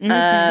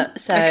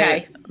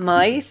 Okay.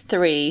 My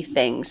 3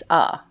 things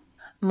are: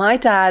 my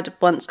dad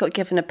once got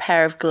given a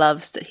pair of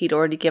gloves that he'd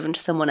already given to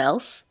someone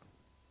else.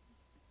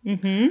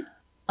 Mm-hmm.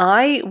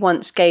 I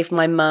once gave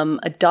my mum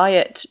a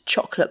diet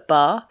chocolate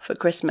bar for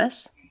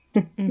Christmas.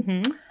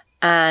 Mm-hmm.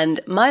 And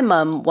my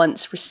mum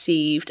once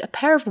received a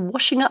pair of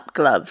washing up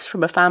gloves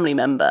from a family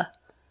member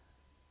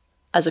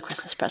as a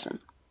Christmas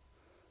present.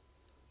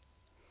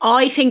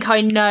 I think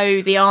I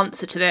know the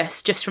answer to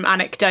this just from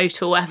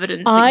anecdotal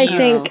evidence. I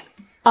think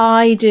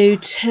I do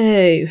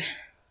too.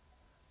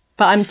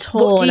 But I'm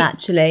torn,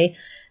 actually.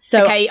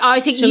 So, okay,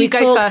 I think you go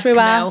talk first, through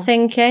Camille? our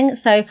thinking?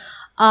 So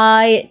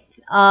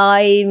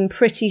I'm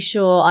pretty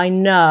sure I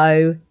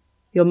know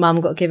your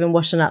mum got given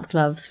washing up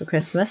gloves for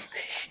Christmas.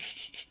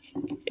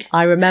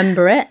 I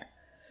remember it.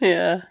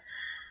 Yeah.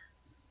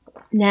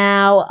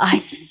 Now, I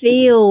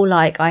feel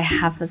like I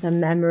have the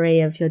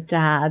memory of your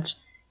dad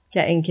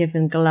getting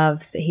given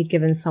gloves that he'd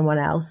given someone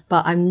else,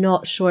 but I'm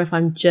not sure if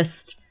I'm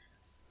just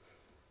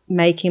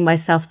making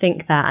myself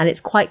think that. And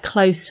it's quite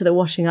close to the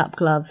washing up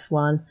gloves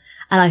one.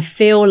 And I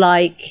feel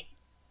like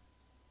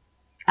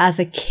as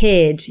a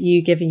kid,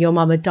 you giving your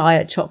mum a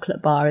diet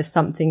chocolate bar is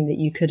something that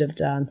you could have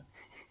done.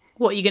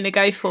 What are you going to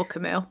go for,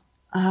 Camille?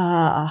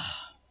 I'm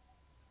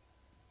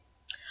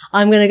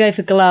going to go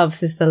for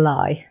gloves is the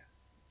lie.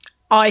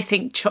 I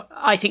think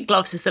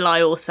gloves is the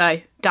lie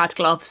also. Dad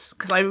gloves.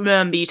 Because I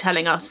remember you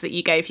telling us that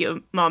you gave your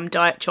mum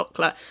diet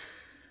chocolate.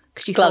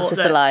 Gloves is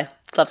the lie.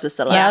 Gloves is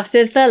the lie. Gloves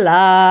is the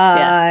lie.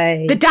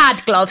 Yeah. The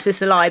dad gloves is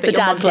the lie, but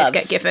your mum did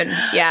get given.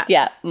 Yeah.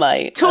 Yeah,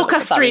 talk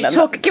us through.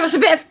 Give us a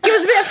bit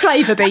of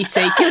flavour,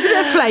 BT. Give us a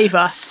bit of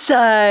flavour.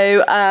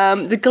 So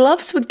the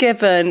gloves were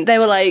given. They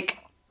were like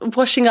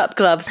washing up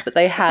gloves, but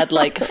they had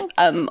like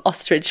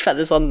ostrich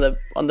feathers on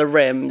the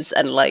rims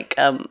and like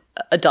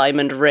a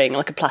diamond ring,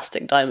 like a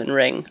plastic diamond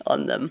ring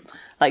on them.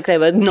 Like they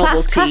were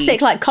novelty.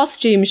 Classic, like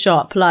costume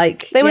shop.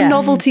 Like they were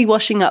novelty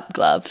washing up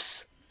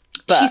gloves.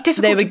 But she's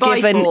difficult they were to buy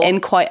given for.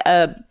 in quite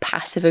a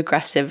passive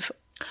aggressive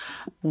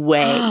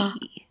way.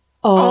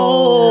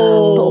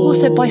 Oh. But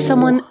also by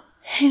someone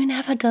who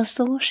never does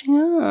the washing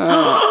up.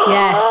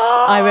 Yes,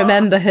 I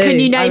remember who. Can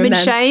you name and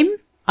shame?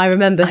 I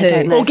remember who.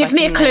 don't know. Or give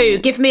me a clue.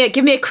 Give me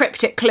a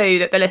cryptic clue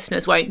that the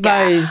listeners won't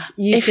get. Rose,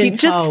 If you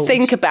just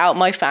think about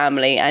my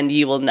family and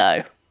you will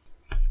know.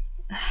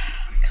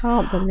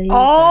 Can't believe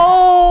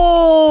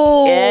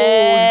Oh!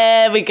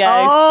 There we go.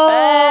 Oh!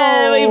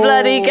 There we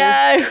bloody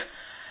go.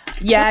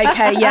 Yeah,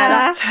 okay,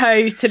 yeah, that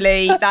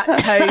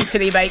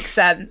totally makes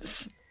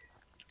sense.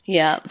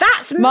 Yeah.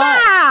 That's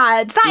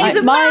mad! That is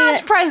a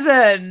mad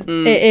present!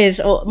 It is.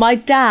 My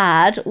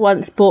dad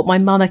once bought my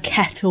mum a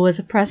kettle as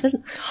a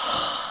present.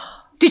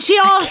 Did she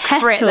ask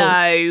for it, kettle.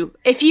 though?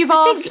 If you've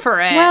asked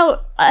for it.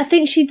 Well, I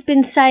think she'd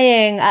been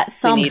saying at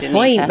some need a new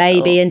point, kettle.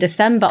 maybe in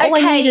December, I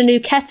Okay. need a new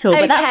kettle.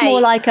 But that's Okay.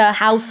 more like a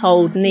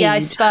household need. yeah, I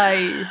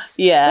suppose.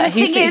 Yeah, But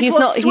the thing is, he's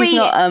what's not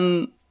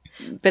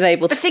sweet- been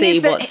able to thing see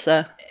is that- what's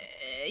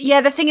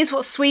Yeah, the thing is,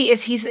 what's sweet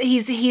is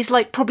he's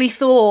like probably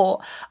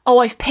thought, oh,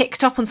 I've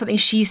picked up on something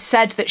she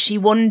said that she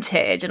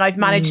wanted, and I've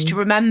managed to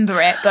remember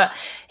it, but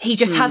he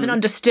just hasn't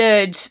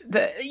understood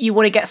that you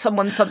want to get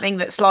someone something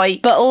that's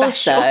like but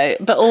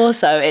special.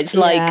 also it's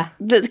like Yeah.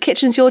 the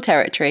kitchen's your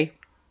territory,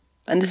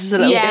 and this is a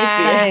little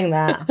Yeah. Saying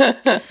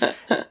that.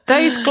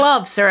 Those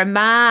gloves are a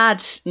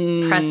mad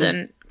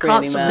present.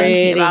 Can't stop mad.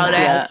 thinking Really about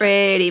mad. it.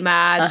 Really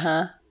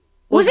mad.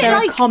 Was it there a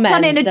like comment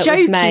done in a that was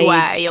jokey made?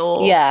 way,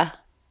 or yeah.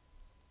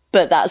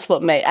 But that's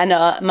what made. And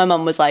my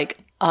mum was like,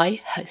 "I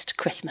host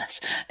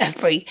Christmas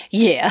every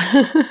year."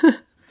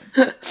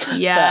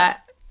 yeah?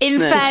 In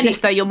fairness,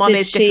 though, your mum did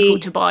is she-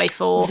 difficult to buy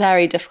for.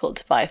 Very difficult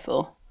to buy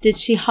for. Did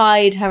she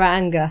hide her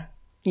anger?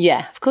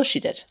 Yeah, of course she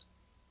did.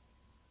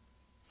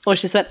 Or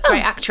she just went,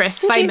 Great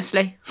actress,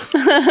 famously.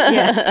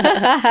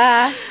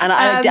 and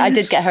I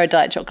did get her a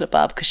diet chocolate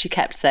bar because she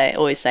kept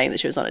always saying that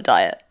she was on a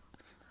diet.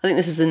 I think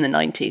this was in the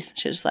 90s.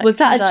 She was like, Was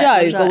that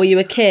a joke, or were you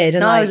a kid?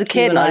 And No, I was a you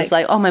kid, were and I was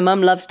like, "Oh, my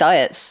mum loves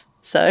diets."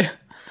 So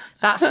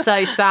That's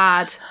so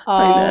sad.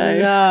 oh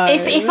no.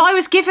 If I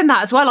was given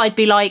that as well, I'd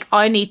be like,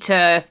 I need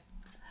to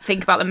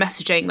think about the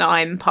messaging that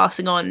I'm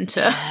passing on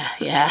to.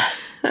 yeah,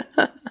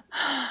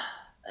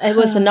 It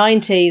was the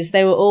 90s.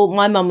 They were all.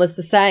 My mum was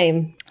the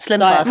same. slim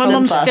Diet- fast, My slim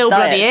mum fast, still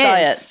bloody diets, is.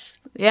 diets.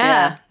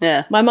 Yeah.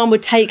 yeah, My mum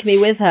would take me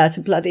with her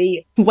to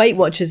bloody Weight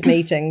Watchers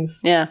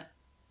meetings. yeah.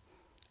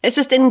 It's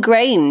just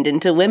ingrained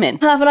into women.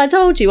 Haven't I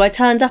told you? I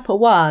turned up at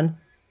one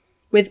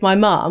with my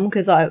mum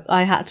because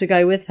I had to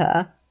go with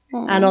her.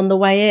 And on the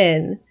way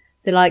in,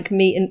 the like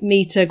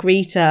meter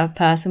greeter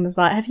person was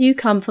like, "Have you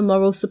come for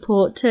moral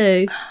support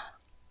too?"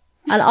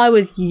 And I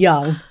was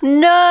young.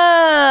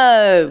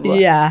 No.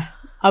 Yeah.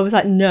 I was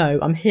like, "No,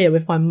 I'm here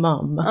with my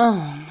mum." Oh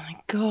my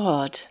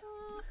god.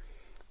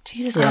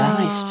 Jesus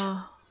Christ.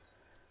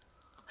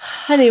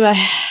 Anyway,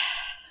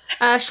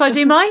 Shall I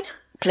do mine?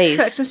 Please.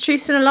 Christmas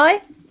trees and a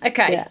lie?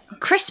 Okay. Yeah.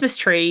 Christmas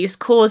trees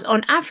cause,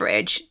 on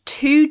average,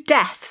 2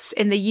 deaths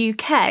in the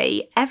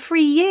UK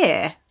every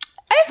year.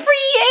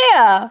 Every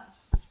year.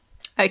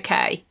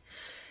 Okay.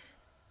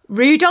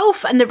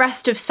 Rudolph and the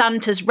rest of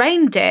Santa's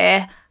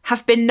reindeer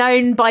have been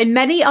known by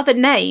many other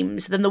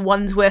names than the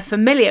ones we're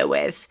familiar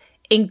with,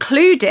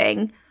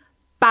 including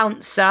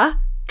Bouncer,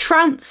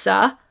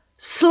 Trouncer,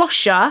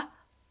 Slosher,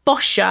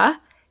 Bosher,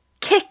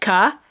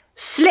 Kicker,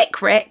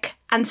 Slick Rick,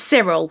 and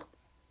Cyril.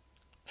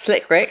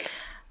 Slick Rick.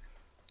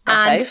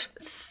 And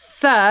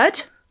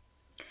third,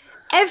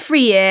 every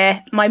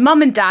year my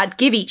mum and dad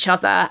give each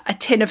other a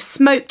tin of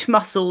smoked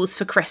mussels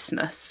for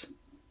Christmas.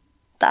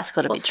 That's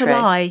got to be What's the true.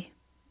 lie?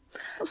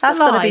 What's That's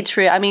the got to lie? be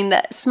true. I mean,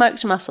 that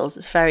smoked mussels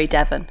is very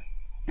Devon.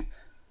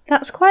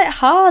 that's quite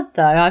hard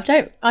though. I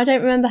don't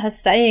remember her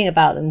saying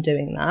about them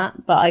doing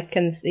that, but I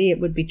can see it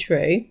would be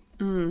true.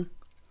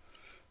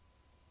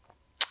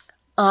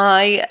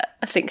 I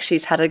think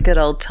she's had a good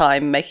old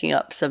time making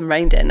up some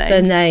reindeer names.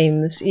 The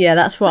names, yeah,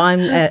 that's what I'm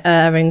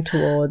erring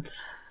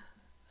towards.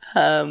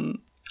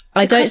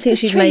 I don't think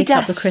she'd make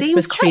up the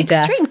Christmas tree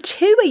deaths.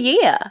 Extreme. 2 a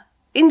year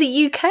in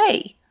the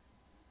UK.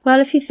 Well,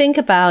 if you think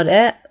about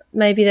it,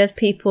 maybe there's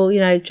people,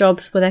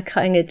 jobs where they're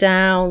cutting it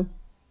down.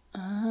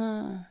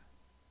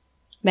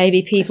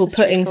 Maybe people Christmas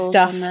tree putting falls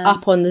stuff on them.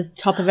 up on the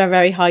top of a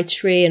very high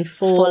tree and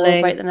Fall,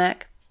 falling. break the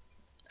neck.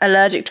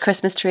 Allergic to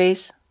Christmas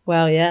trees.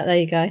 Well, yeah, there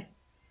you go.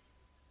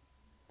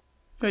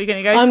 What are you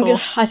going to go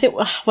for? I think.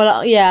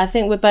 Well, yeah, I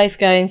think we're both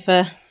going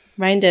for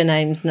reindeer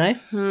names. No.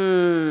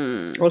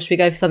 Or should we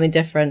go for something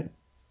different?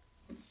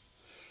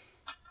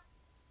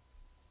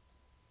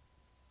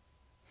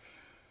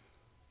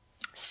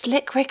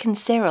 Slick Rick and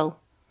Cyril.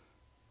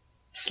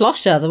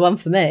 Slosher, the one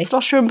for me.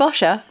 Slosher and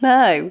Bosher?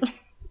 No.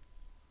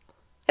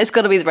 It's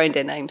got to be the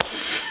reindeer names.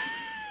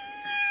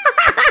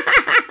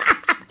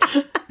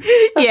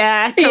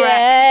 Yeah,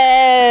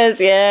 correct.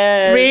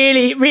 Yes.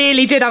 Really,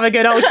 really did have a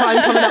good old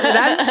time coming up with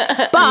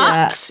them.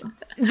 But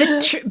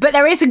but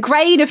there is a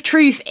grain of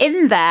truth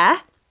in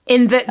there.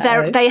 In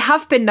that they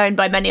have been known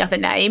by many other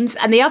names,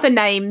 and the other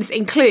names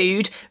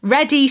include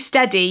Ready,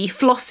 Steady,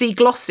 Flossy,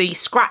 Glossy,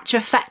 Scratcher,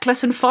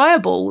 Feckless, and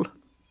Fireball.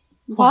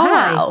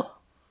 Wow.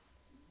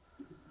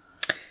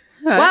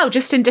 Well,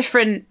 just in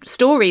different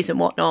stories and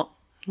whatnot.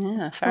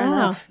 Yeah, fair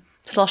enough.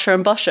 Slosher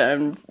and Bosher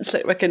and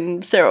Slick Rick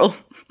and Cyril.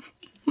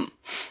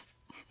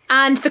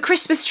 And the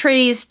Christmas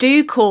trees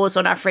do cause,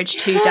 on average,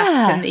 2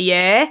 deaths in the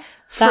year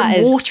from That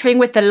is- watering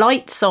with the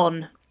lights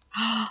on.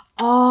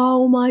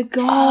 Oh my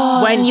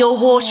god! When you're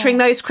watering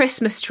those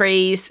Christmas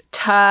trees,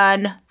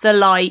 turn the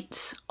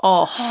lights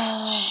off.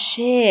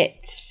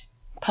 Shit!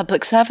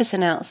 Public service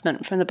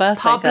announcement from the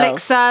birthday Public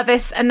girls.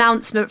 service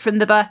announcement from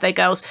the birthday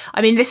girls.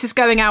 I mean, this is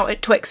going out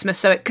at Twixmas,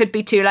 so it could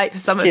be too late for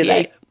some of too you.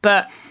 late.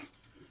 But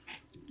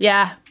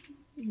yeah,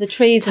 The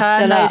trees are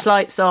turn still those up.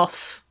 lights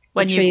off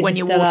when trees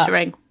you're are still up.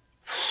 watering.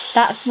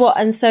 That's what,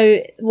 and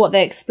so what,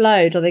 they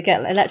explode or they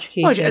get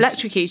electrocuted? Oh,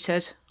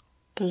 electrocuted.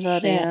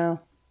 Bloody Shit.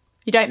 hell.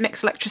 You don't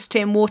mix electricity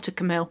and water,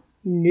 Camille.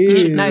 No. You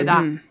should know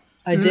that.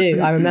 I do.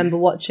 I remember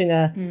watching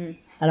an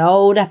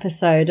old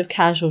episode of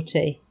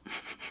Casualty.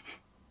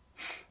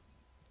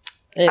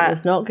 It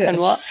was not good. And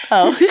what?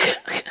 Oh.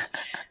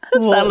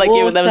 Sound like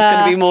there was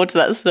going to be more to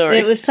that story.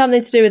 It was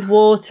something to do with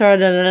water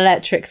and an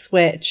electric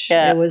switch.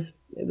 Yeah. It was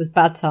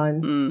bad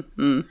times.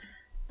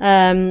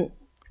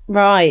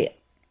 Right.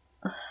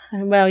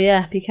 Well,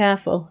 yeah, be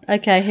careful.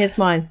 Okay, here's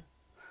mine.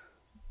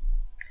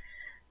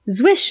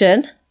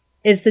 Zwischen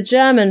is the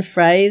German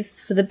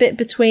phrase for the bit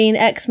between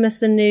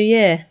Xmas and New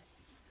Year.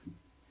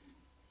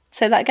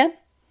 Say that again?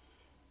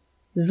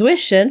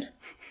 Zwischen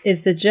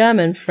is the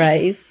German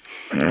phrase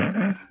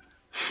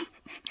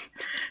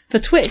for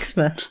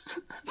Twixmas.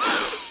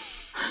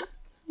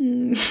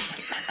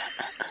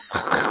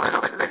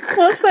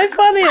 What's so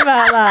funny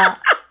about that?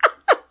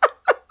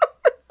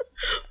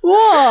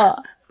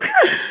 What?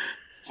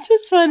 It's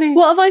just funny.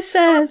 What have I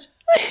said?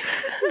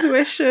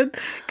 Zwischen.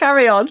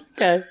 Carry on.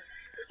 Go.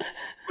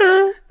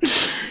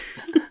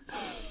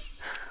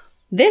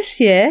 This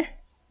year,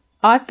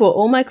 I've bought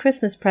all my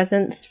Christmas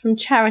presents from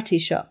charity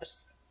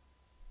shops.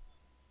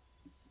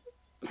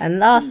 And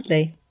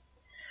lastly,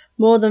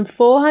 more than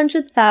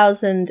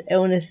 400,000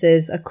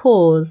 illnesses are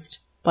caused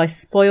by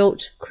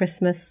spoilt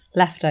Christmas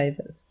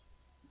leftovers.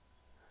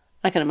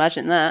 I can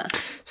imagine that.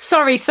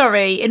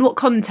 Sorry. In what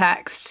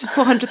context?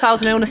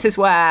 400,000 illnesses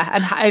where?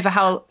 And over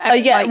how... Oh,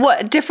 yeah.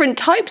 What? Different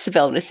types of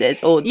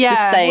illnesses or Yeah,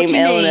 the same what do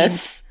you mean?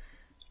 illness?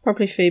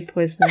 Probably food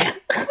poisoning.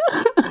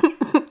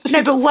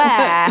 No, but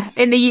where?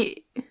 In the...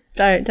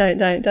 Don't.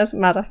 Doesn't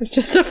matter. It's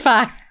just a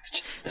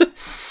fact.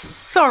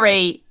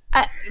 Sorry.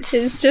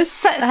 It's just...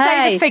 Say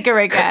hey. the figure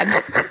again.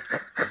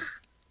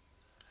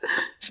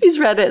 She's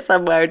read it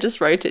somewhere and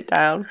just wrote it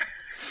down.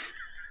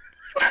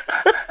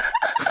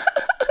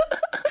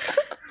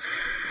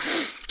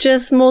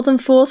 Just more than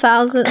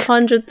 4,000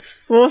 hundreds...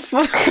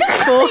 400...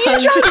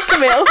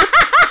 Camille.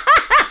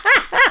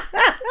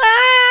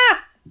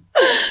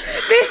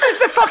 This is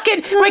the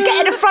fucking... We're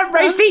getting a front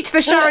row seat to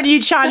the Sharon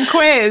Yu Chan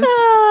quiz.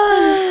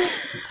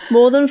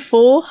 More than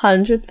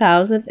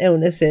 400,000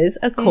 illnesses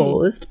are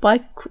caused by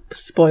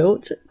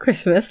spoilt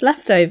Christmas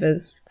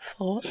leftovers.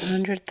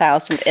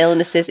 400,000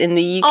 illnesses in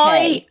the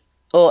UK.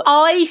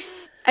 I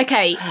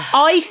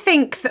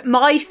think that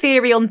my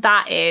theory on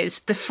that is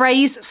the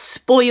phrase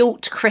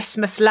spoilt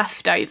Christmas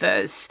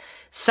leftovers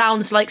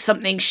sounds like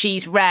something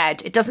she's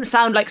read. It doesn't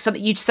sound like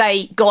something you'd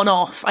say gone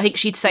off. I think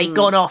she'd say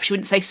gone off. She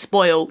wouldn't say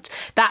spoilt.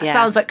 That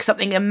sounds like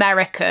something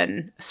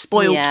American,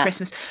 spoiled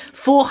Christmas.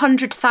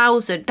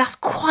 400,000, that's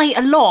quite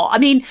a lot. I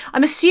mean,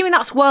 I'm assuming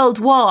that's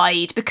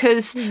worldwide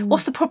because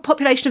what's the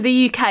population of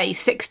the UK?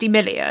 60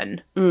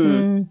 million.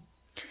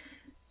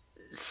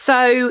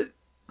 So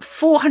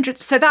 400,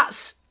 so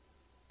that's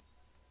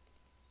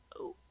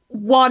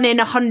 1 in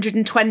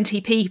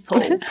 120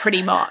 people,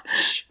 pretty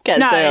much.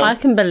 Gets ill. I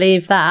can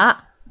believe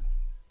that.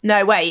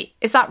 No, wait,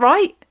 is that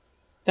right?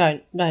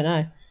 Don't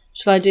know.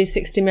 Shall I do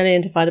 60 million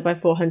divided by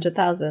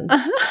 400,000?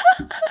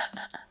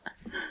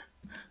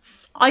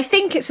 I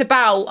think it's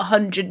about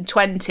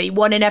 120.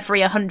 1 in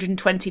every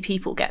 120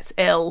 people gets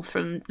ill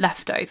from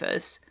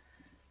leftovers.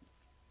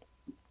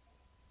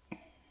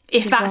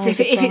 If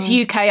it's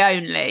UK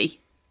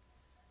only.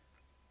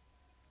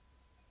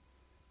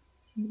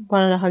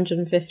 1 in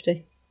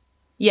 150.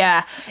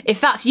 Yeah, if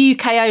that's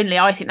UK only,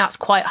 I think that's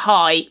quite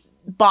high,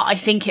 but I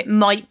think it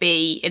might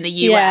be in the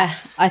US.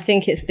 Yes, I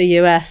think it's the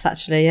US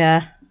actually,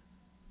 yeah.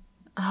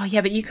 Oh, yeah,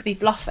 but you could be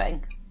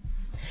bluffing.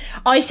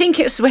 I think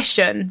it's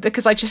Zwischen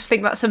because I just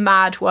think that's a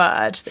mad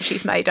word that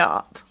she's made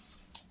up.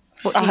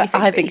 What do you think?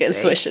 I think BT?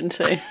 it's Zwischen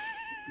too.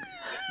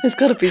 It's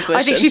got to be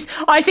Zwischen.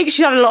 I think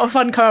she's had a lot of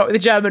fun coming up with a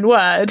German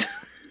word.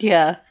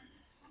 Yeah.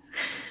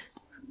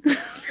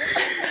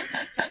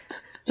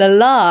 The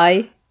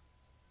lie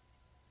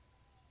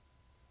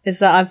is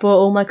that I bought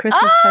all my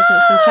Christmas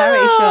presents from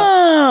charity shops.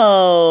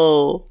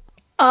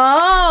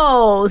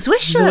 Oh,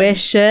 Zwischen.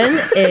 Zwischen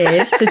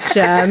is the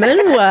German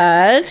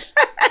word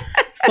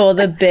for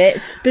the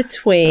bit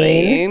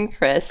between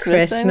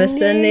Christmas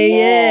and New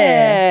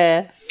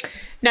Year.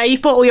 Now,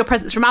 you've bought all your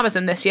presents from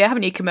Amazon this year,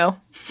 haven't you, Camille?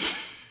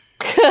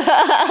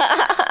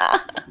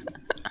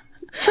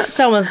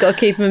 Someone's got to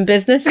keep them in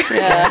business.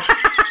 Yeah.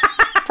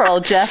 Poor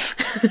old Jeff.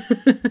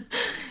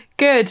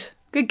 Good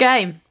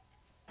game.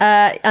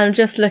 I'm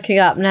just looking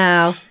up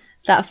now.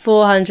 That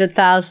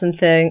 400,000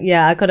 thing.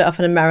 Yeah, I got it off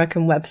an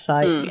American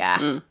website.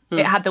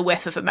 It had the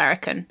whiff of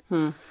American.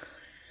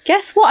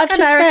 Guess what I've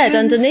just read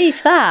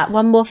underneath that?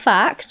 One more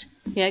fact.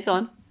 Yeah, go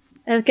on.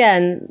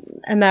 Again,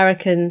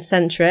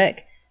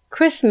 American-centric.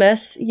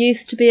 Christmas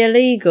used to be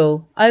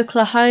illegal.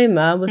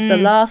 Oklahoma was the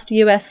last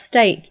US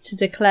state to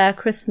declare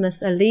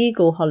Christmas a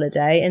legal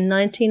holiday in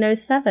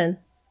 1907.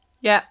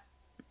 Yeah,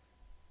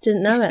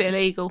 Didn't know used it. to be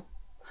illegal.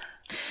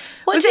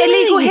 What Was do it you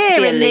mean illegal used to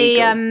here be in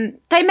illegal?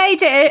 the?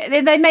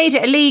 They made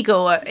it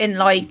illegal in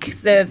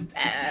like the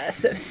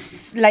sort of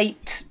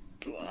late,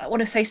 I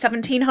want to say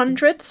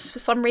 1700s for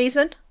some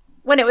reason.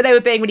 when they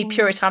were being really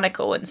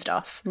puritanical and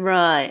stuff.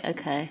 Right.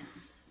 Okay.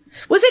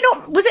 Was it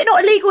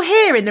not illegal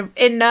here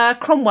in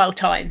Cromwell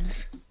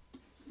times?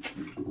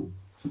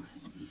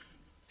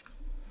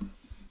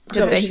 Do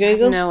you want me to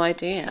Google? No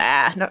idea.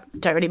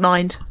 Don't really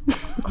mind.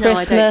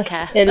 Christmas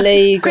care.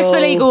 illegal.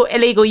 Christmas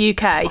illegal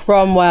UK.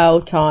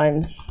 Cromwell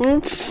times.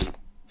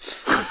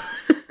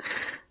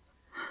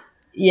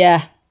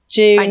 Yeah,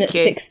 June Thank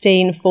you.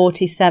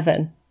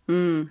 1647.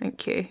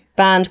 Thank you.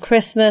 Banned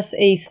Christmas,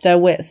 Easter,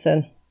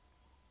 Whitsun.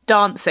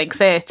 Dancing,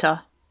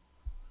 theatre.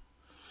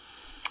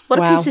 What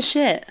a Wow. piece of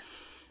shit.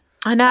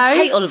 I know. I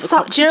hate Oliver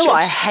Cromwell. Do you know what?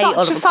 I hate such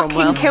Oliver a fucking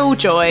Cromwell.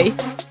 killjoy.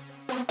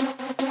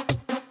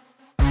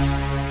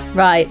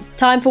 Right,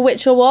 time for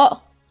which or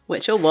what?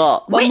 Which or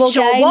what? One more Which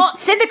or game.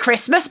 what's in the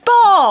Christmas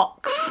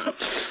box?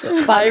 Because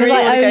really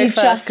wanna I go only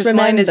first, just 'cause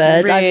mine is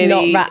remembered I've not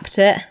really- wrapped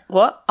it.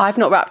 What? I've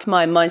not wrapped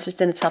mine. Mine's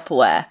just in a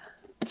Tupperware.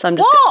 So I'm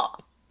just.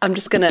 What? I'm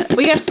just gonna.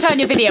 Well, you have to turn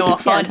your video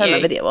off, Yeah, aren't turn you?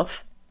 my video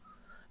off.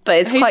 But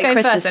it's Who's quite going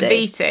Christmassy. first then?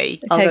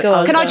 BT. I'll Okay, go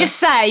on. Can I go. just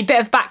say, bit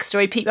of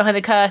backstory, peek behind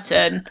the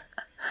curtain.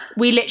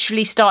 We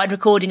literally started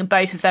recording and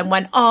both of them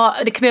went,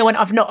 Camille went,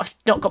 I've not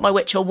got my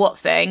which or what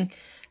thing.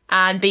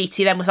 And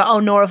BT then was like, oh,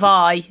 nor have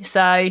I.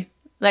 So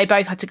they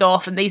both had to go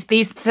off. And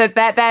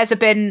theirs have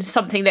been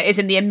something that is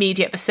in the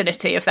immediate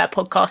vicinity of their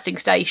podcasting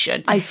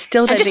station. I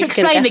still don't And just think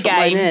to you can explain the guess what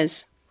mine game,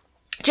 is.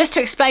 just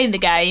to explain the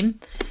game,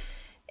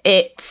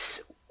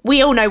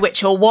 we all know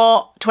which or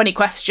what, 20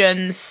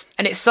 questions,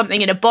 and it's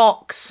something in a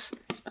box.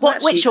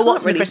 Actually, Which you or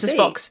what's can't in the really Christmas see.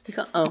 box? You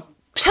can't, oh.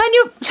 Turn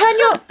your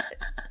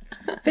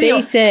video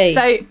off. BT.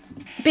 So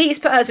Beat's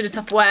put hers in a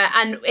Tupperware,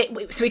 and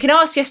so we can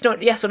ask yes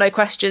or no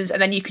questions, and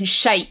then you can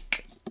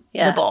shake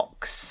Yeah. the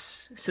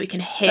box so we can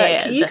hear.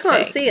 Like, you the can't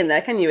thing. see in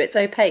there, can you? It's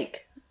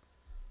opaque.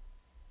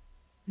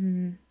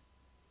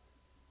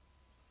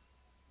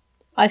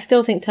 I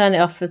still think turn it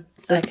off for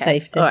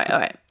safety. All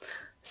right.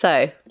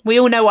 So, We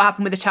all know what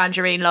happened with the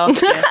tangerine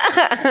last year.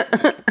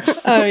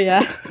 Oh,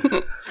 yeah.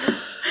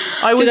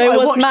 I you know I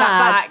what's watched mad?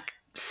 that back.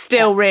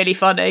 Still really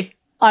funny.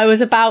 I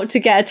was about to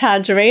get a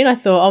tangerine. I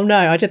thought, oh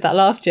no, I did that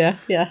last year.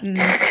 Yeah.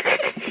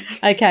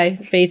 Okay,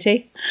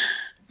 BT.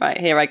 right,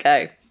 here I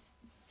go.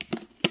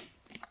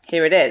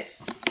 Here it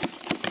is.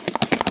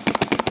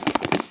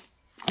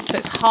 So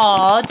it's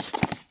hard.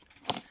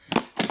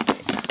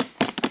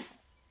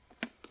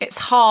 It's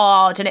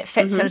hard and it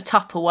fits in a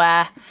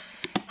Tupperware.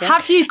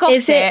 Have you got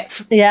Is it-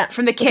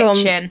 from the go on.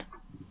 kitchen?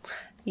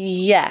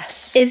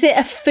 Yes. Is it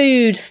a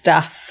food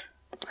stuff?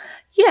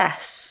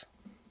 Yes.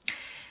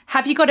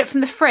 Have you got it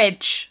from the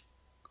fridge?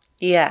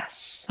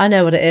 Yes. I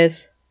know what it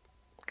is.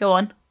 Go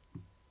on.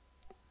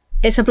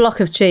 It's a block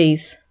of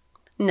cheese.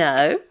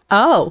 No.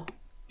 Oh,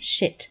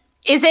 shit.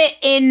 Is it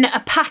in a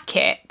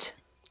packet?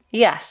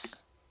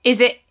 Yes.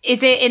 Is it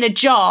in a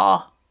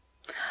jar?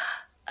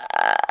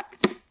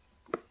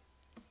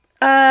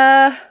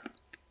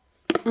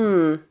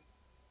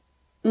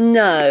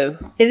 No.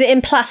 Is it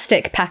in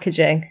plastic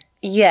packaging?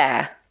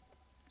 Yeah.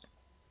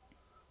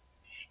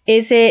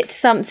 Is it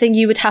something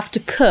you would have to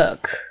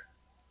cook?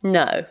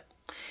 No.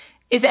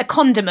 Is it a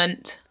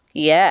condiment?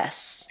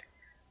 Yes.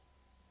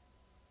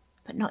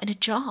 But not in a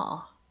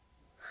jar.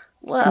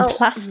 Well,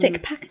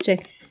 Plastic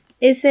packaging.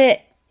 Is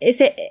it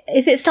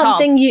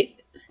something you?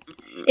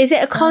 Is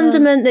it a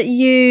condiment that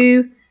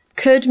you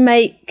could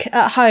make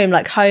at home,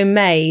 like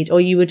homemade,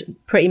 or you would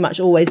pretty much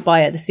always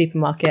buy it at the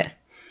supermarket?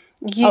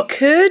 you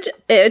could.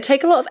 It would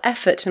take a lot of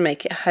effort to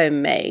make it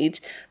homemade,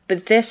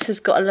 but this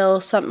has got a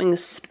little something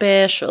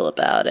special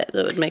about it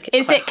that would make it.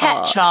 Is quite it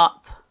hard.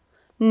 ketchup?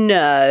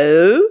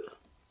 No.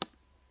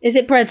 Is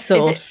it bread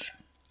sauce?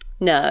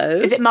 No.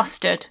 Is it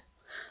mustard?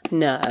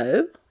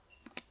 No.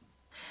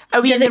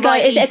 Are we Does in it the go?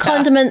 right Is it a ether?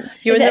 condiment?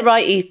 You're is in it, the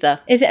right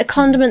ether. Is it a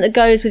condiment that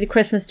goes with your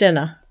Christmas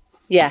dinner?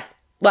 Yeah.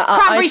 Well,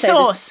 Cranberry I'd say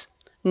sauce.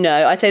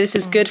 No, I'd say this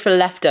is good for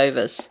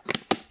leftovers.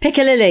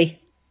 Piccalilli.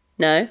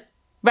 No.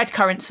 Red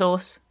currant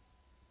sauce.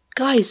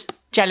 Guys,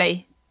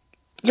 Jelly.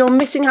 you're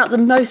missing out the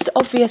most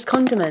obvious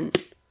condiment.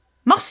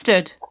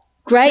 Mustard.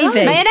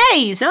 Gravy.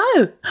 Mayonnaise.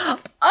 No. Oh,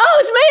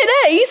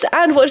 it's mayonnaise.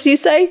 And what did you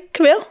say,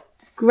 Camille?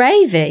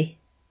 Gravy.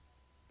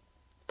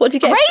 What do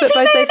you get if you Gravy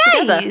put both those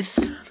together?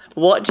 mayonnaise.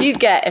 What do you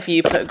get if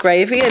you put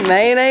gravy and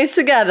mayonnaise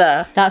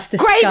together? That's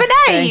disgusting.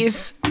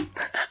 Gravenase.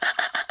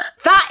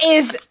 That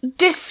is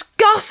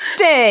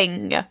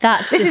disgusting.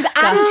 That's This is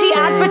disgusting.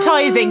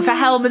 anti-advertising for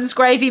Hellman's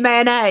gravy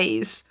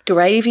mayonnaise.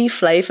 Gravy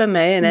flavour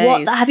mayonnaise.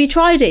 What? Have you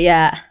tried it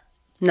yet?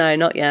 No,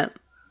 not yet.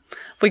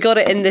 We got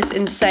it in this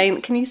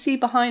insane... Can you see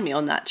behind me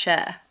on that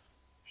chair?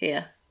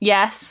 Here.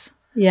 Yes.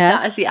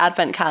 Yes. That is the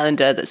advent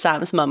calendar that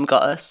Sam's mum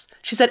got us.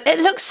 She said, it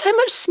looks so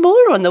much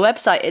smaller on the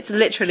website. It's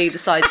literally the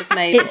size of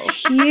Mabel.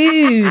 It's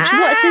huge.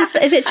 What's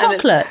in? Is it And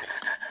it's-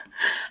 chocolates?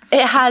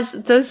 It has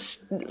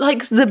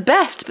the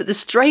best, but the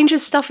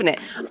strangest stuff in it.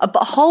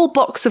 A whole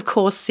box of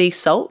coarse sea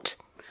salt.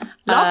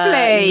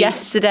 Lovely.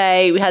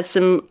 Yesterday we had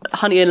some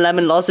honey and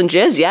lemon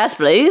lozenges. Yes,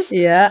 please.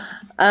 Yeah.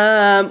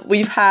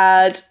 We've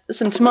had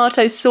some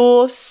tomato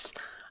sauce,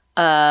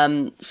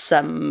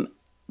 some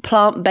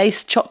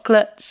plant-based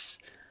chocolates,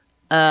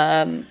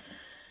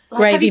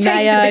 Gravy Have you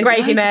tasted mayo. the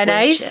gravy Nice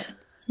mayonnaise? bullshit.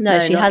 No,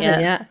 No, she not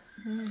hasn't yet.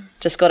 yet.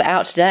 Just got it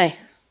out today.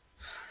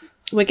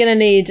 We're gonna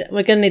need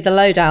the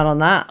lowdown on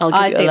that. I'll give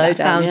I you a think that lowdown,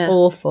 sounds yeah.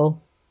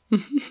 awful.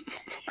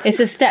 It's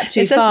a step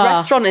too It says far.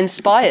 restaurant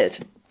inspired.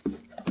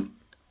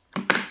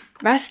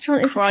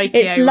 Restaurant is Crikey,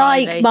 it's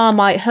O'Reilly. like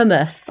Marmite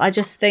hummus. I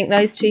just think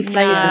those two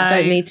flavours No.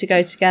 don't need to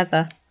go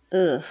together.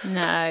 Ugh.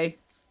 No.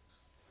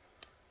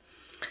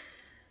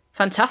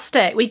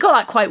 Fantastic. We got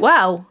that quite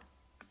well.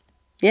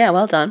 Yeah,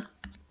 well done.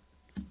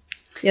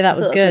 Yeah, that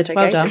was thought that was good.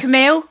 Well done. interrogative.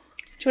 Camille, do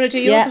you want to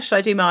do yours Yeah. or should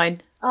I do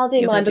mine? I'll do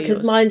You're mine gonna do because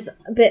yours. mine's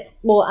a bit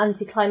more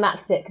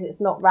anticlimactic because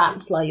it's not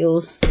wrapped like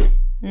yours.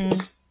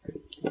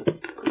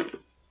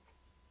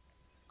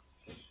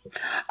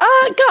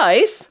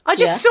 Guys. I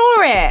just saw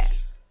it.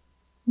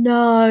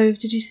 No,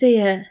 did you see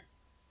it?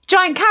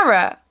 Giant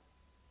carrot.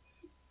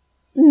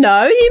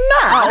 No, you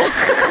mad?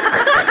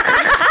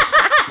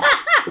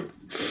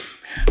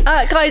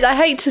 Guys, I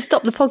hate to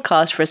stop the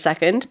podcast for a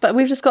second, but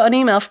we've just got an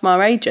email from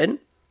our agent.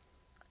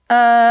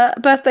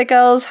 Birthday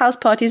Girl's house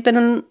party has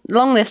been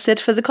longlisted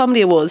for the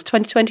Comedy Awards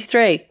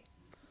 2023.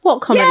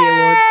 What comedy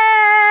awards?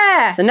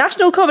 Yeah. The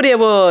National Comedy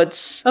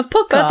Awards. Of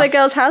podcasts? Birthday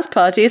Girl's house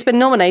party has been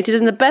nominated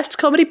in the Best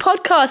Comedy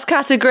Podcast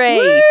category.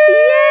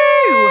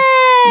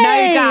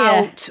 No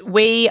doubt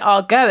we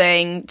are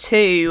going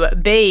to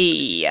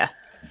be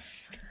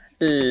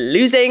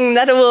Losing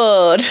that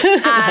award.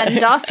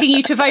 and asking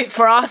you to vote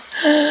for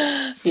us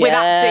with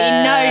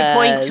absolutely no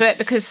point to it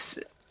because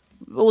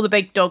all the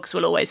big dogs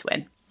will always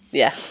win.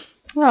 Yeah.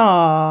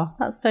 Oh,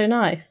 that's so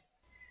nice.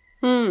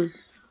 And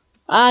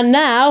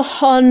now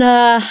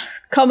on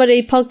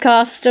Comedy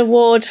Podcast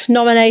Award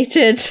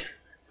nominated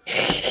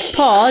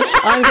pod,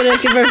 I'm going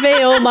to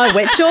reveal my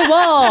Which or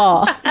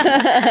What.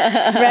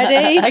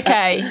 Ready?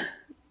 Okay.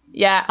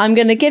 Yeah. I'm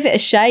going to give it a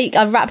shake.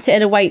 I've wrapped it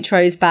in a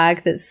Waitrose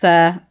bag that's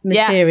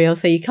material,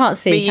 so you can't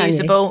see, can you?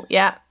 Reusable.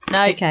 Yeah.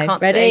 No, Okay,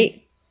 can't ready?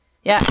 see.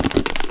 Yeah.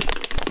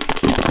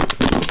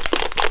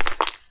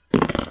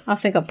 I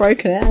think I've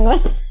broken it. Hang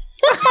on.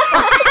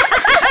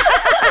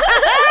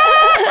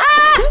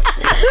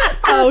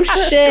 Oh,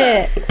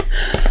 shit.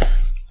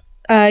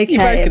 Okay,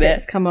 broken a it.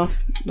 bit's come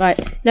off. Right.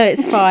 No,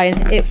 it's fine.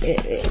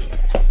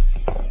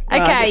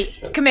 Okay,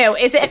 just- Camille,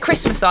 is it a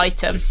Christmas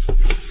item?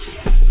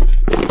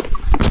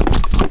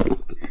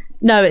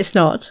 No, it's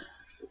not.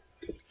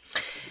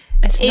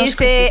 It's not a Is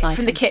Christmas it item.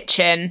 from the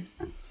kitchen?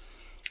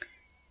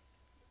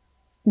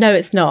 No,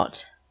 it's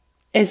not.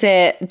 Is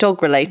it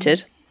dog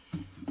related?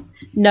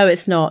 No,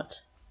 it's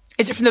not.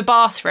 Is it from the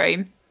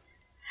bathroom?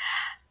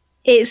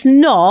 It's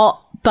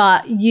not,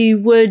 but you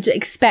would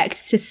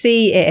expect to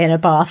see it in a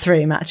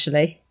bathroom,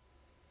 actually.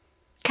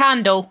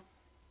 Candle.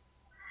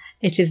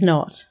 It is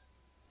not.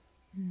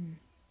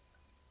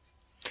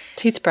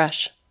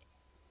 Toothbrush.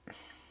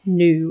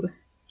 No.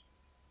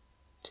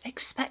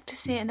 Expect to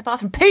see it in the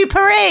bathroom.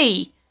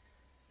 Poopery!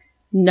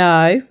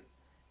 No.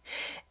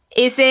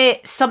 Is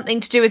it something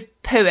to do with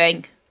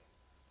pooing?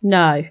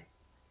 No.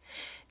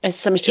 Is it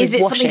something to do Is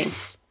with it washing?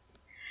 something...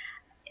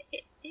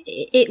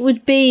 It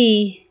would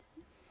be...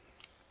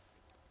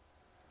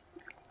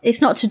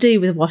 It's not to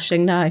do with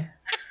washing, no.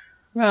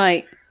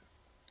 Right.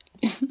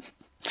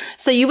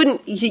 So you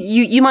wouldn't...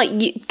 You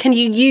might... Can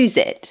you use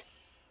it?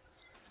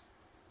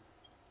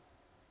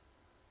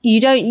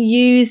 You don't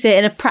use it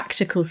in a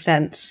practical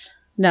sense.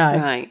 No.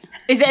 Right.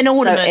 Is it an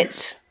ornament?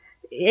 So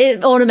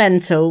it's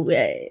Ornamental.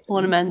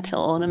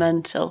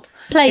 ornamental.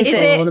 Playful Is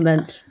it-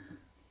 ornament.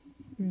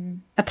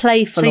 A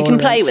playful So you can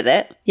ornament. play with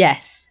it?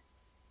 Yes.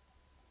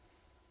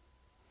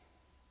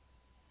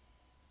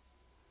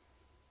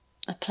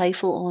 A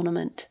playful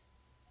ornament.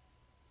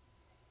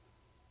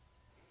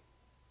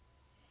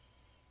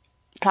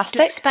 Do you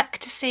Plastic?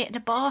 expect to see it in a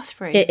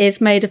bathroom? It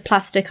is made of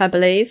plastic, I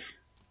believe.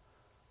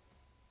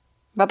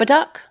 Rubber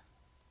duck?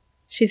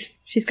 She's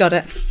got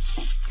it.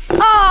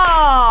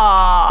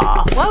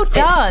 Ah, well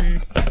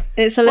done.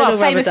 It's a little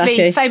Well, rubber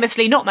ducky.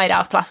 famously not made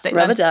out of plastic.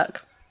 Rubber then.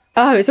 duck.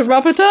 Oh, it's a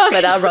rubber duck.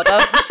 Made out of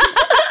rubber.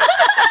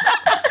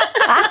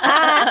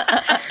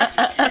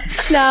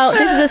 Now,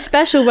 this is a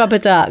special rubber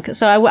duck.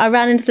 So I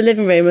ran into the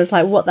living room and was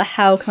like, what the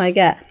hell can I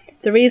get?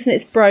 The reason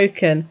it's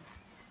broken.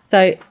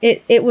 So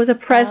it was a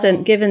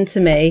present given to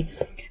me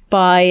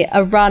by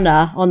a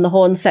runner on the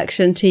Horn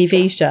Section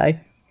TV show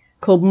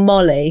called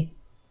Molly.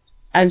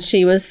 And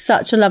she was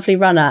such a lovely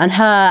runner. And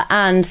her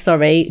and,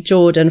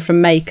 Jordan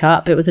from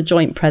Makeup, it was a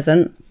joint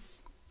present.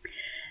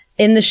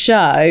 In the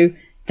show,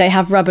 they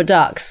have rubber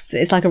ducks.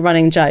 It's like a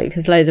running joke.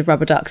 There's loads of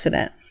rubber ducks in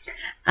it.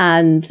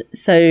 And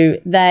so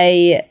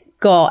they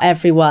got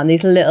everyone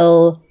these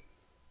little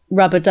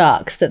rubber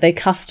ducks that they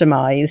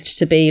customized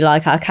to be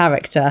like our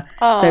character.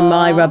 So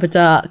my rubber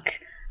duck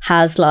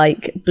has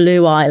like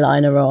blue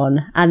eyeliner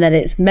on, and then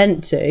it's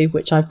meant to,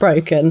 which I've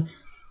broken,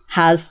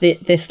 has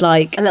this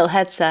like A little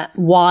headset.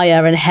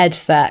 wire and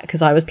headset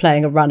because I was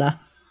playing a runner,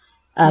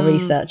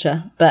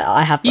 researcher. But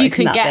I have broken You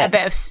can that get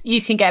bit. you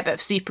can get a bit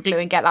of super glue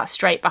and get that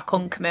straight back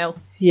on, Camille.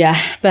 Yeah,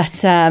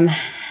 but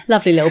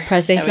lovely little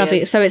Prezi, There he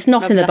lovely. is. So it's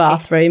not in the Rubber ducky.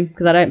 bathroom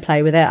because I don't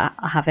play with it.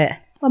 I have it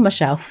on my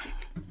shelf.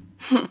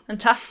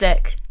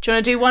 Fantastic. Do you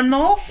want to do one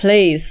more?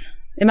 Please.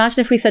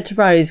 Imagine if we said to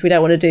Rose, we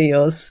don't want to do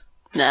yours.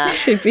 Nah.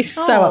 She'd be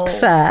so Oh.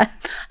 upset.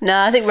 No,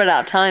 I think we're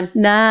out of time.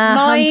 Nah,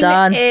 Mine I'm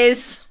done.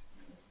 is.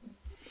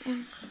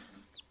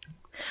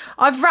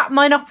 I've wrapped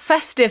mine up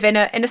festive in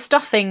a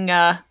stuffing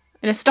box.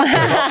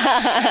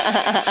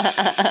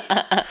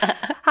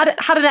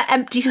 had an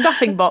empty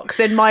stuffing box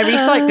in my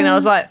recycling. I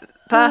was like,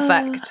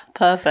 perfect.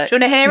 Perfect. Do you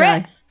want to hear it?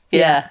 Nice.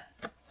 Yeah.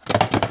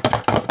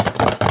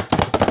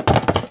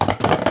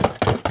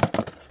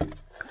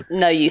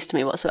 No use to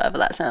me whatsoever,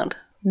 that sound.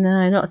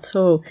 No, not at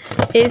all.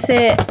 Is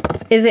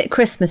it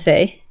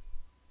Christmassy?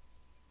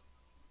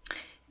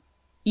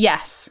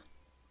 Yes.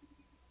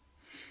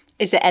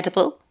 Is it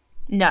edible?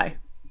 No.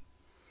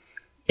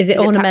 Is it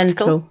Is it ornamental?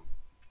 practical?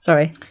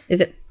 Sorry.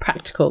 Is it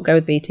practical? Go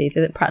with BTs. Is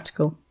it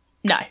practical?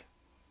 No.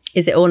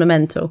 Is it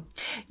ornamental?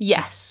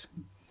 Yes.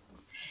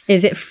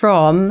 Is it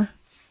from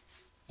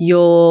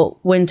your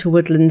winter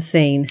woodland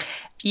scene?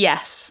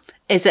 Yes.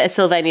 Is it a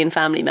Sylvanian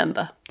family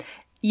member?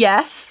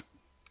 Yes.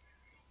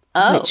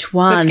 Oh. Which We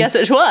have one? to guess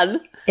which one.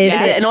 Is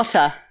Is it it an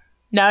otter?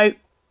 No.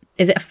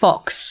 Is it a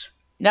fox?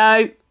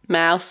 No.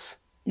 Mouse?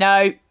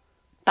 No.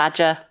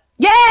 Badger?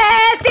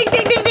 Yes! Ding,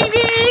 ding, ding, ding,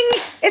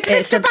 ding! It's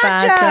Mr. a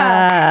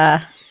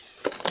Badger!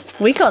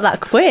 We got that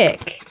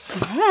quick.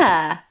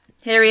 Yeah.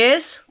 Here he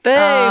is. Boom,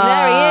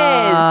 there he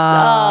is.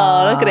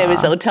 Oh, look at him,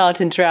 his little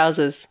tartan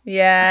trousers.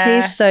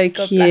 Yeah. He's so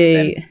God bless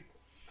him.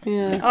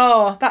 cute.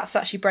 Oh, that's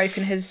actually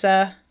broken his...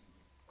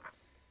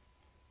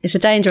 It's a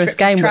dangerous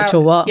stripped his game, Rich,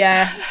 or what?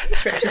 Yeah,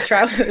 stripped his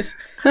trousers.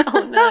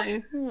 Oh,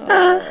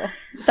 no.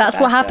 That's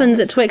what happens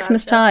at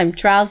Twixmas time.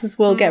 Trousers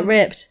will get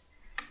ripped.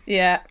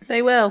 Yeah,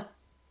 They will.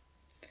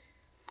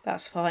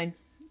 that's fine.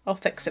 I'll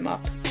fix him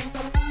up.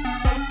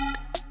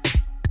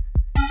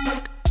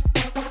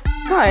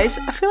 Guys,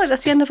 I feel like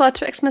that's the end of our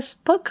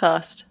Twixmas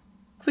podcast.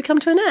 Have we come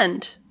to an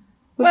end?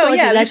 Well, gotta do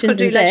yeah, we've just got to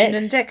do Legends and Legend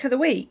Dicks. and Dick of the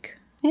Week.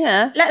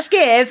 Yeah. Let's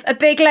give a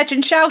big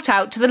legend shout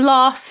out to the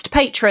last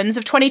patrons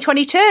of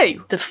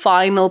 2022. The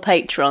final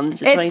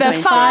patrons of It's the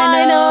 2022.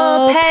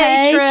 final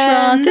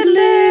patrons.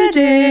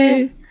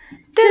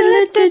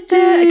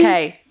 Diddle-oo-doo.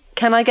 Okay,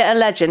 can I get a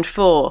legend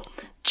for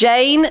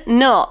Jane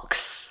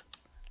Knox?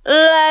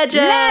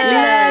 Legend!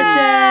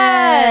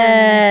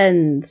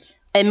 Legend.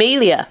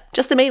 Emilia.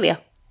 Just Emilia.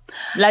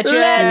 Legend.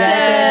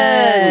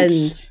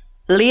 Legend.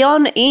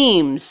 Leon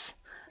Eames.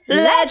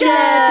 Legend!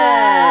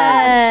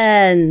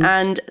 Legend.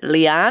 And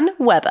Leanne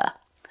Weber.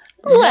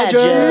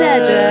 Legend.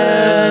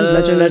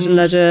 Legend.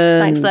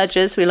 Legend. Thanks,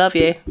 Ledgers. We love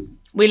you.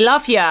 We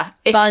love you.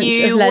 If Bunch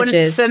you of want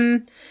ledges.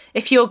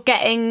 if you're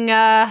getting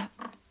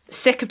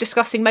sick of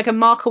discussing Meghan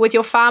Markle with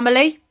your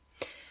family,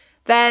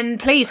 then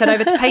please head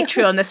over to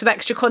Patreon. There's some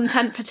extra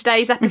content for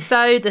today's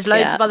episode. There's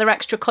loads Yeah. of other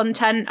extra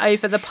content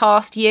over the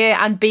past year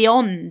and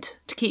beyond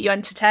to keep you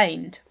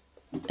entertained.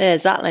 Yeah,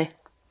 exactly.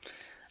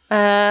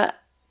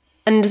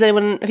 And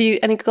have you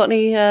got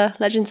any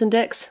legends and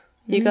dicks?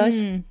 You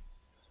guys?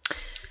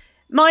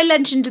 My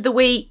legend of the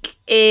week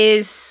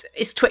is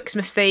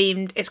Twixmas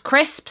themed. It's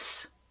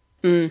crisps.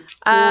 Ooh.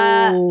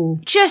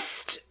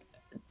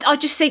 I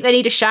just think they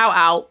need a shout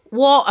out.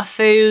 What a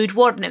food!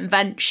 What an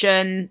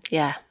invention!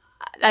 Yeah,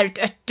 They're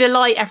a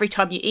delight every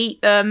time you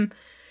eat them.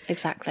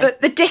 exactly.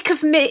 But the dick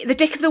of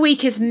the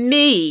week is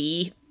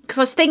me, because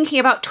I was thinking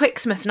about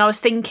Twixmas and I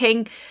was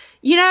thinking,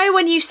 you know,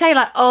 when you say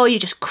like, oh, you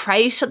just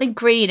crave something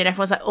green, and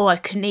everyone's like, oh, I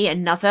couldn't eat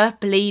another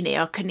Bellini,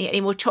 I couldn't eat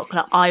any more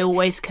chocolate. I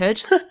always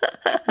could.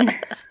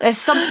 There's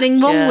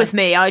something wrong with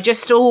me. I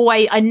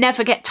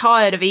never get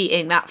tired of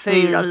eating that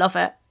food. I love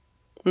it.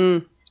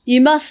 You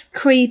must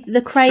creep.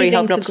 The craving for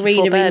hobnobs before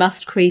greenery bed.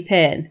 must creep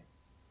in.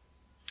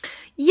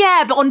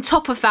 Yeah, but on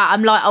top of that,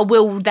 I'm like, I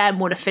will then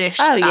want to finish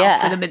that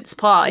yeah. for the mince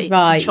pie. some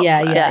Right?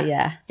 chocolate.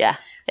 Yeah. yeah.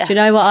 Do you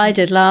know what I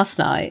did last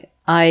night?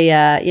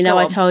 I Go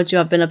I on. told you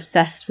I've been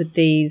obsessed with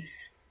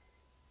these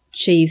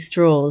cheese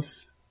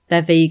straws.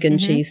 They're vegan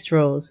cheese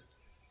straws.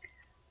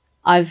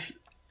 I've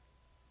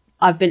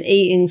been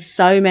eating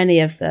so many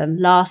of them.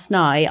 Last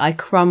night I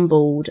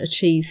crumbled a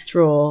cheese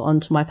straw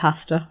onto my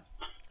pasta.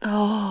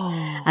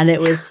 Oh. And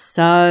it was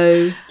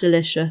so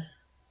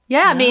delicious.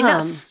 Yeah, I mean,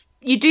 that's,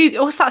 you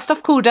do, what's that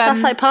stuff called?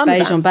 That's like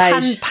parmesan. Beige on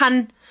beige.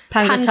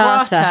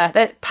 Pangratta.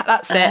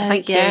 That's it.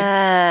 Thank you.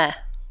 Yeah.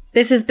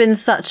 This has been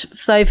so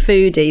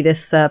foodie,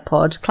 this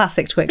pod.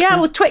 Classic Twixmas. Yeah,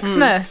 well,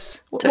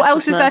 Twixmas. What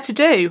else is there to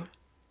do?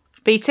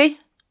 BT?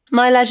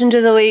 My legend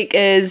of the week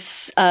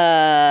is the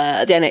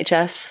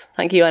NHS.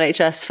 Thank you,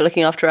 NHS, for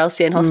looking after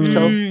Elsie in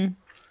hospital.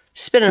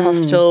 She's been in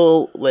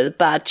hospital with a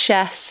bad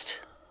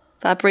chest,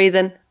 bad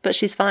breathing, but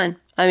she's fine.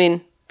 I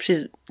mean,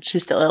 she's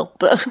still ill,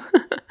 but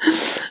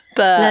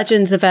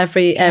Legends of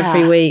every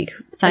week.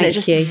 and it Thank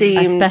just you.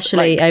 seemed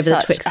Especially like over the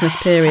such Twixmas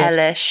a period.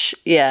 hellish.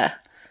 Yeah,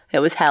 it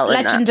was hell.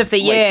 in Legend that of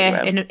the waiting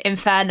year, room. in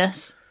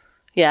fairness.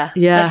 Yeah,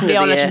 Yeah. Legend Be of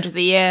our the Legend year. of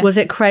the year. Was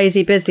it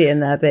crazy busy in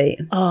there, Beat?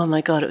 Oh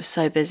my god, it was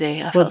so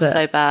busy. I Was felt it?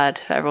 so bad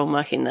for everyone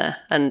working there,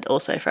 and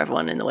also for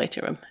everyone in the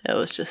waiting room. It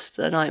was just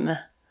a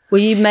nightmare. Were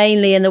you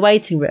mainly in the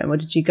waiting room or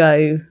did you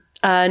go?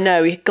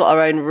 No, we got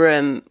our own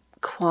room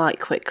quite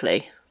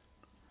quickly.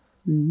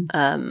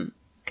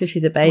 because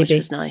she's a which baby.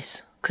 was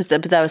nice. Because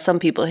there were some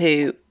people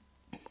who,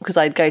 because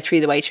I'd go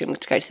through the waiting room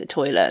to go to the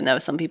toilet, and there were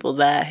some people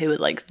there who were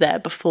like there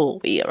before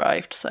we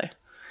arrived, so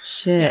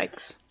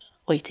Shit.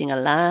 waiting a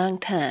long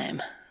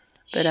time.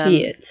 But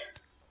Shit.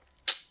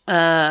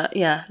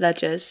 yeah,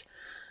 ledgers.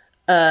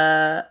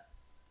 My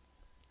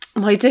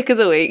dick of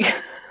the week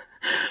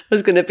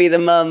was going to be the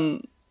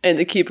mum in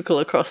the cubicle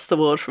across the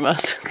ward from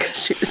us because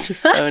she was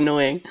just so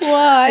annoying.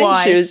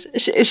 Why?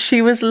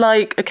 She was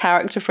like a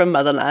character from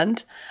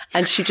Motherland,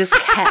 and she just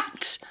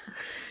kept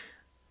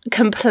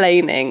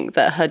complaining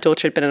that her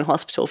daughter had been in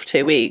hospital for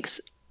 2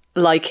 weeks,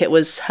 like it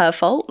was her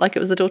fault, like it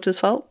was the daughter's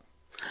fault.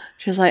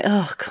 She was like,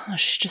 oh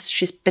gosh,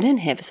 she's been in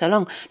here for so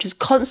long, just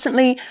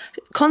constantly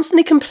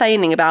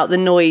complaining about the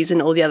noise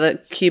in all the other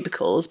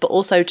cubicles, but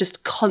also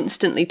just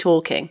constantly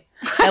talking.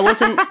 There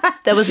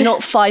was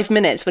not 5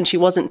 minutes when she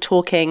wasn't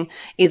talking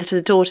either to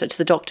the daughter, to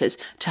the doctors,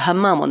 to her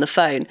mum on the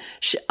phone.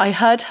 I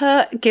heard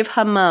her give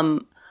her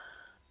mum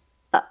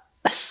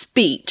a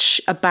speech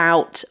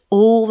about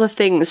all the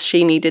things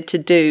she needed to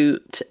do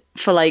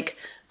for like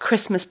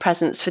Christmas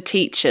presents for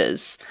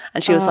teachers,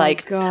 and she was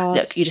God.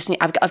 look, you just need,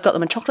 I've got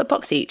them in chocolate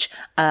box each.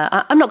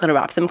 I'm not going to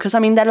wrap them because I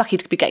mean they're lucky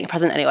to be getting a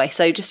present anyway,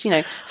 so just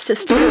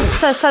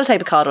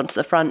sellotape a card onto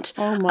the front.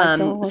 Oh my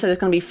God. So there's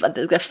going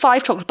to be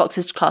 5 chocolate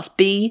boxes to class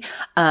B.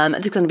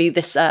 There's going to be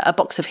this a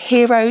box of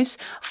heroes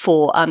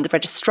for the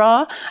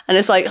registrar, and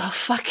it's like, oh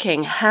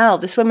fucking hell,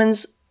 this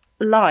woman's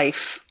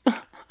life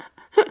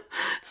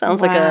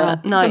sounds like a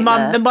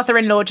nightmare. The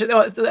mother-in-law,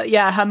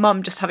 her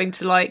mum just having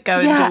to like go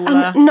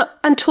and do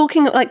and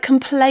talking, like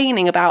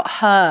complaining about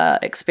her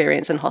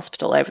experience in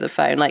hospital over the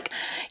phone. Like,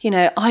 you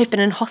know, I've been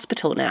in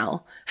hospital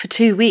now for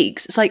 2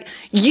 weeks. It's like,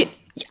 you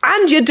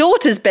and your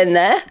daughter's been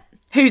there.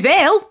 who's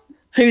ill.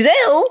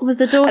 Was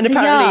the daughter And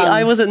apparently young?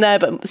 I wasn't there,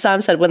 but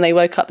Sam said when they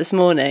woke up this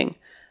morning,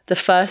 the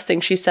first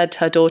thing she said to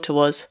her daughter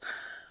was,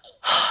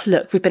 oh,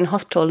 look, we've been in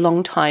hospital a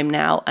long time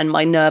now and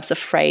my nerves are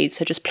frayed,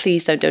 so just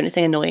please don't do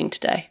anything annoying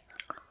today.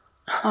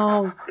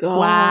 Oh, God.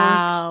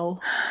 Wow.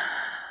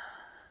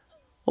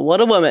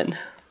 What a woman.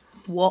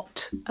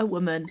 What a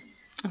woman.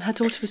 And her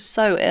daughter was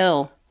so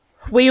ill.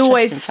 We Chest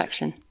always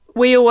infection.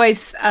 we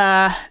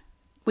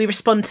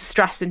respond to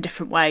stress in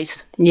different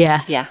ways.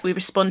 Yes. Yeah. We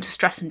respond to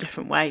stress in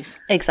different ways.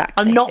 Exactly.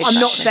 I'm not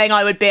saying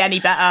I would be any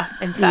better,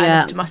 in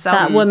fairness to myself.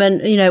 That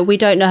woman, you know, we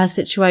don't know her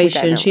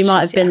situation. know She what might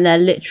she's- have been there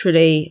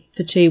literally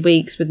for 2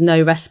 weeks with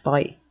no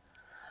respite.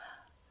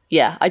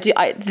 Yeah, I do.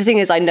 The thing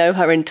is, I know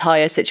her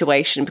entire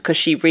situation because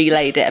she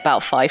relayed it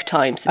about 5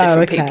 times to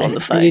different people on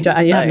the phone. And you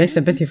have so- no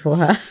sympathy for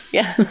her.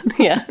 Yeah,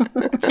 yeah.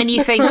 And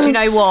you think, do you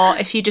know what?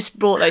 If you just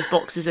brought those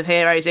boxes of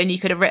heroes in, you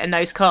could have written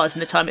those cards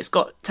in the time it's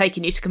got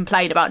taken you to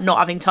complain about not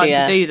having time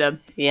Yeah. to do them.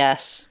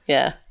 Yes,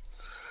 yeah.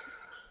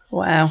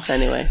 Wow.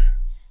 Anyway.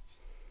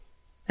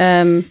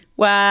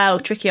 Wow,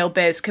 tricky old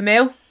biz.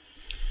 Camille?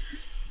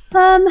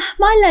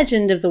 My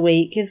legend of the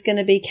week is going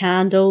to be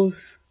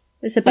candles.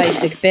 It's a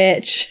basic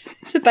bitch.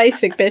 It's a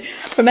basic bitch.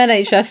 From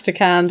NHS to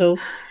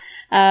candles.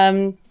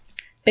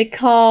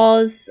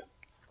 Because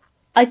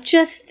I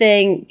just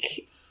think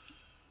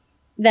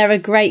they're a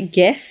great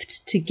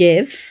gift to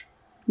give.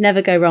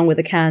 Never go wrong with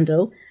a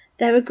candle.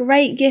 They're a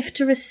great gift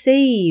to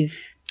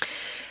receive.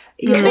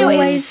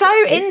 Camille, it's so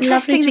it's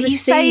interesting lovely to that you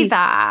say receive.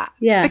 that.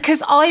 Yeah.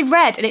 Because I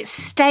read, and it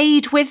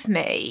stayed with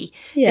me,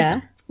 Yeah.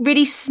 this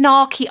really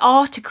snarky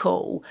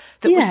article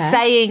that was Yeah.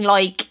 saying,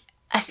 like,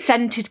 a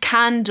scented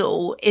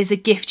candle is a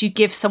gift you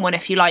give someone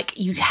if you, like,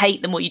 you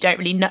hate them or you don't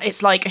really know.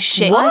 It's like a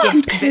shit I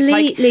gift. 'Cause it's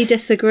like, completely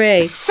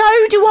disagree. so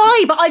do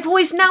I, but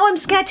I'm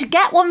scared to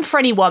get one for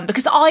anyone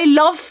because I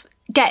love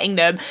getting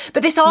them.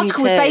 But this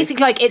article was too.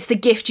 basically like, it's the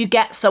gift you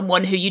get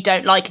someone who you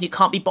don't like and you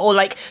can't be, or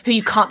like who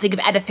you can't think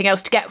of anything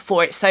else to get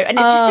for it. So, and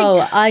it's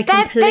just, I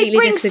they completely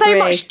bring so disagree.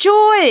 much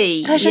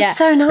joy. They're just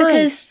so nice.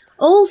 Because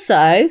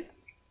also,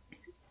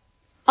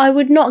 I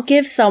would not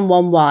give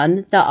someone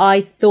one that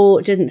I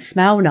thought didn't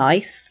smell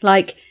nice.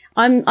 Like,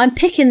 I'm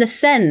picking the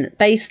scent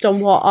based on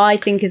what I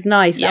think is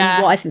nice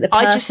and what I think the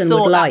person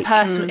would like.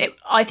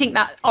 I think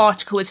that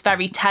article was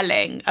very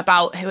telling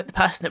about the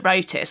person that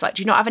wrote it. It's like,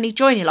 do you not have any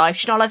joy in your life?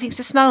 Do you not like things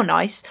to smell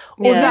nice?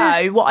 Yeah.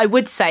 Although, what I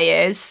would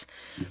say is,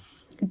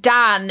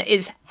 Dan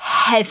is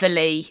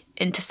heavily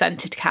into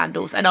scented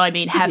candles, and I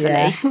mean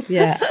heavily.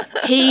 Yeah.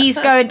 He's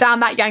going down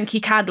that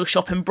Yankee candle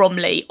shop in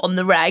Bromley on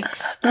the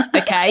regs,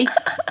 okay?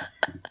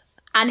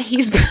 And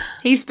he's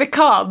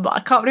become,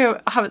 I can't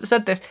believe I haven't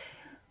said this,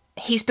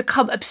 he's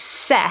become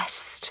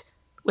obsessed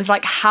with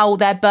like how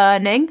they're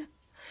burning.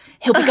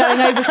 He'll be going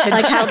over to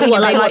Like how- checking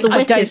what, and like being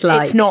what the wick is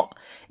like? It's not.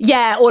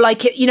 Yeah, or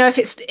like it, you know, if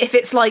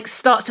it's like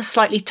starts to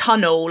slightly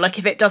tunnel, like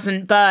if it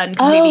doesn't burn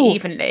completely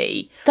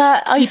evenly.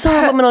 That I He saw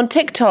a put- woman on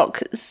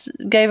TikTok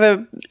gave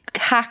a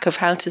hack of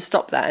how to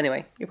stop that.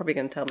 Anyway, you're probably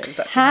going to tell me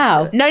exactly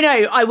How? No,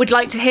 I would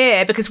like to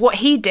hear, because what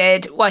he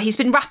did, well, he's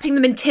been wrapping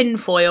them in tin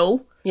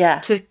foil Yeah.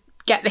 to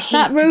get the heat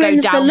That to go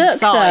ruins the down the look,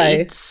 though.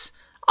 sides.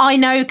 I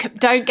know,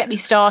 don't get me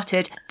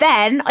started.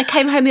 Then I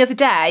came home the other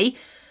day,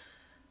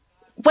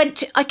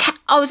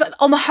 I was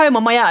on my home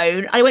on my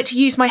own. I went to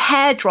use my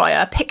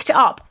hairdryer, picked it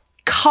up.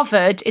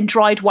 covered in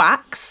dried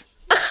wax.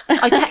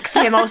 I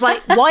texted him, I was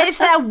like, why is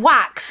there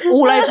wax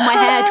all over my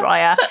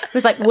hairdryer? He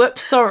was like,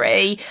 whoops,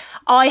 sorry.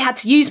 I had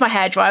to use my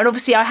hairdryer, and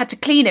obviously I had to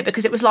clean it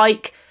because it was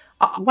like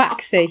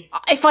waxy.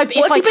 If I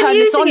turn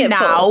this on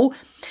now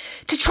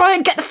to try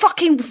and get the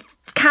fucking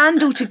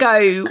candle to go,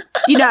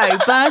 you know,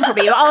 burn for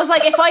me. I was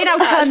like, if I now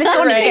turn this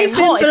on and it gets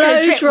hot, it's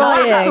going to drip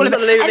wax all of it.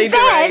 Absolutely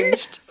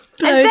deranged.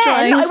 And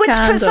then I went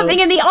to put something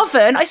in the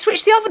oven. I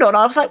switched the oven on.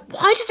 I was like,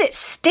 why does it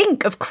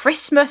stink of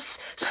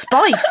Christmas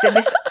spice in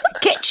this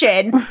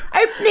kitchen?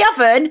 Open the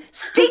oven,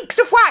 stinks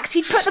of wax.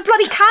 He'd put the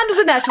bloody candles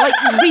in there to like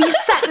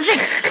reset the thing.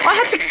 I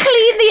had to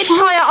clean the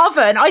entire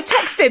oven. I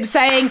texted him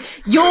saying,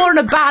 you're on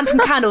a ban from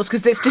candles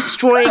because it's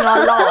destroying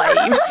our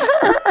lives.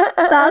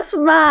 That's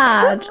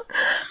mad.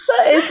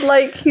 That is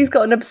like he's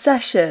got an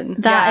obsession.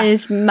 That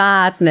is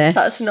madness.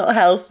 That's not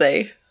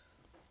healthy.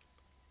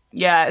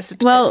 Yeah,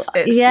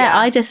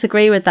 I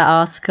disagree with that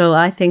article.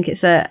 I think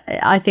it's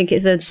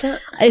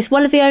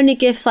one of the only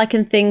gifts I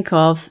can think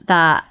of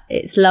that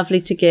it's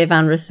lovely to give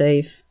and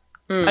receive.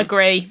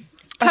 Agree.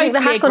 I think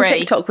the hack on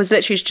TikTok was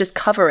literally just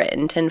cover it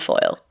in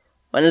tinfoil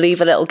and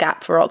leave a little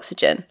gap for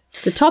oxygen.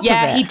 The top of it.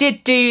 Yeah, he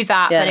did do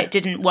that, but it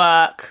didn't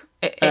work.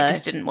 It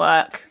just didn't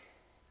work.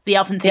 The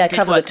oven thing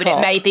did work, but it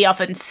made the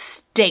oven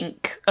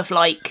stink of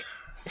like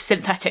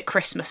synthetic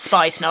Christmas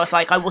spice, and I was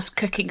like, I was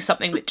cooking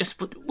something that just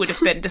would have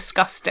been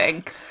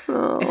disgusting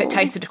if it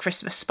tasted of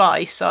Christmas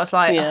spice. So I was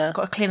like, I've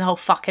got to clean the whole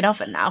fucking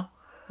oven now.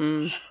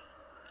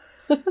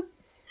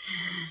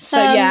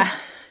 So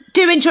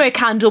do enjoy a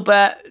candle,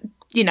 but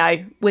you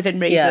know, within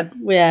reason.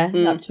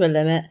 Up to a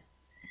limit.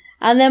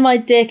 And then my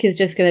dick is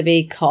just going to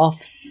be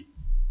coughs.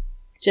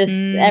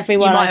 Just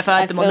everyone. You might have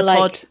heard them on the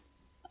pod.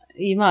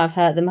 You might have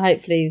heard them.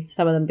 Hopefully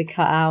some of them be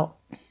cut out.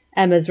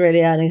 Emma's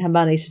really earning her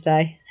money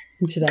today.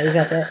 Today's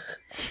edit.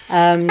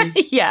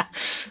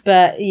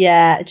 But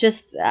yeah,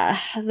 just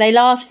they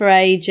last for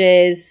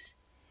ages.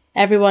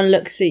 Everyone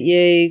looks at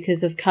you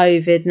because of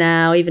COVID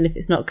now. Even if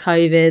it's not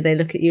COVID, they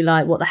look at you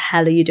like, what the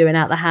hell are you doing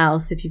out the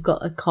house if you've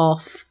got a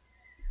cough?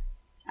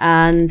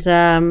 And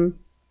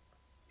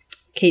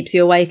keeps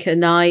you awake at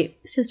night.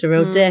 It's just a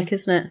real dick,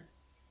 isn't it?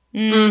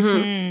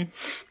 Mm-hmm.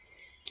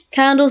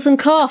 Candles and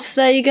coughs.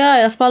 There you go.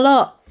 That's my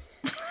lot.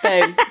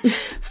 Boom.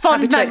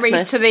 Fond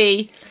memories to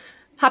the...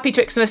 Happy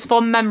Twixmas,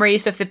 fond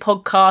memories of the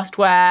podcast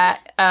where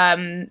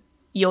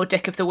your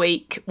dick of the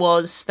week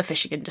was the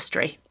fishing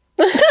industry.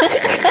 I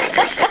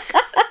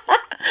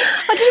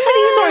didn't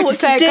really know Sorry what to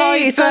say,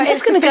 guys, so I'm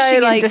just going to go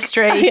like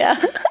industry.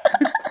 Yeah.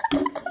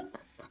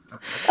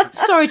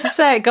 Sorry to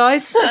say it,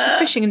 guys. It's the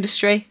fishing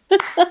industry.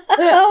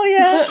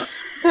 Oh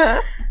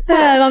yeah.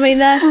 I mean,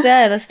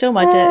 they're still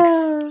my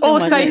dicks.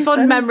 Also,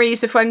 fond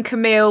memories of when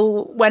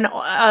Camille, when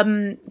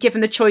given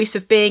the choice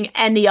of being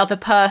any other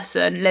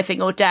person,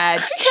 living or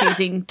dead,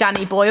 choosing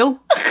Danny Boyle.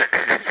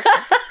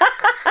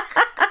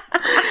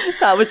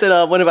 That was in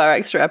one of our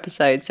extra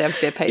episodes, so you have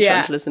to be a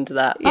patron to listen to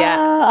that. Yeah.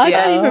 I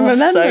don't even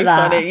remember so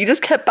that. Funny. You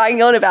just kept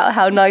banging on about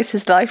how nice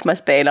his life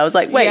must be, and I was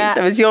like, wait,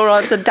 so is your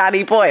answer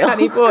Danny Boyle?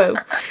 Danny Boyle.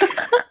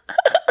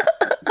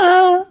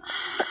 Oh,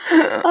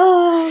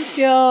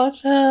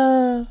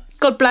 God.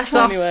 God bless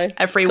us,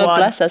 everyone. God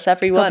bless us,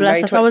 everyone. God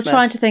bless us. I was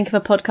trying to think of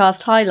a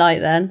podcast highlight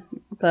then,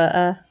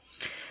 but...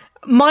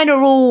 Mine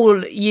are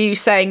all you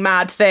saying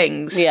mad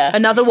things. Yeah.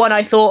 Another one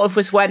I thought of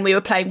was when we were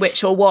playing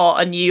Which or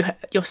What and your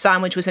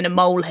sandwich was in a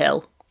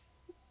molehill.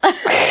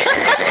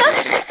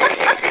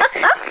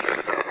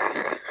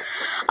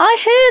 I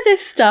hear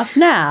this stuff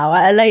now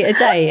at a later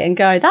date and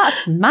go,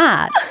 that's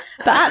mad.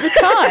 But at the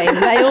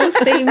time, they all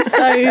seem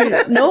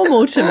so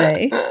normal to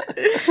me.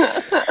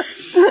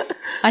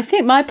 I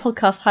think my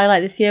podcast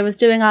highlight this year was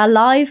doing our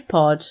live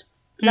pod.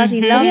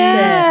 Bloody loved it.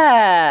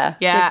 Yeah.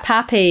 With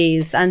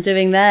Pappies and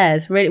doing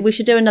theirs. Really, we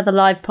should do another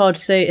live pod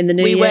soon in the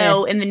new year. We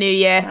will in the new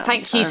year.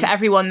 Thank you to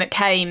everyone that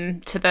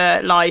came to the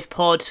live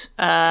pod.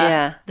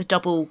 The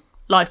double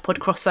live pod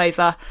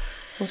crossover.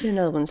 We'll do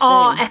another one soon.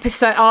 Our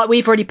episode,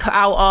 we've already put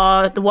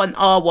out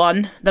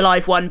the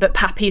live one, but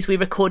Pappies, we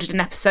recorded an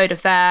episode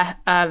of their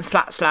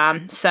Flat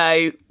Slam,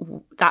 so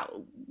that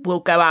will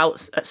go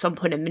out at some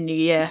point in the new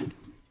year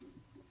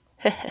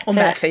on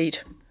their feed.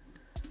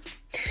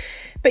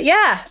 But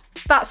yeah,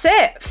 that's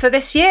it for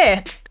this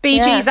year.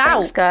 BG's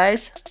out. Thanks,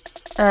 guys.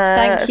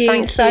 Thank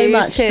you so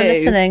much for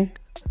listening.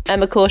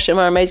 Emma Caution,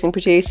 our amazing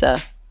producer.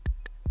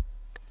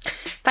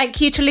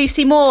 Thank you to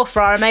Lucy Moore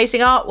for our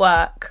amazing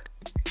artwork.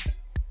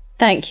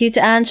 Thank you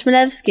to Ange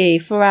Chmielewski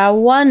for our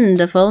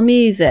wonderful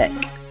music.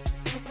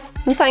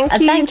 And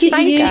thank you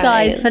to you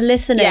guys for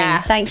listening.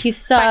 Yeah. Thank you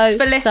so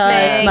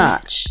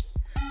much.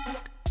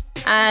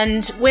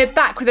 And we're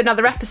back with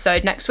another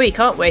episode next week,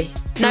 aren't we?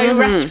 No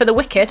rest for the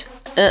wicked.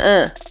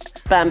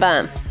 Bam,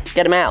 bam.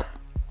 Get them out.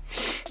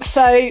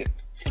 So,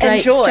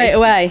 enjoy. Straight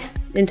away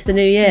into the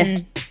new year.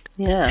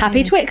 Yeah.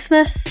 Happy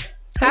Twixmas.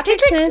 Happy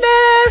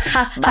Twixmas.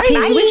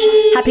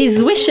 Happy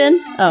Zwishin.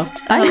 Oh,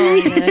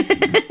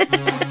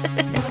 bye.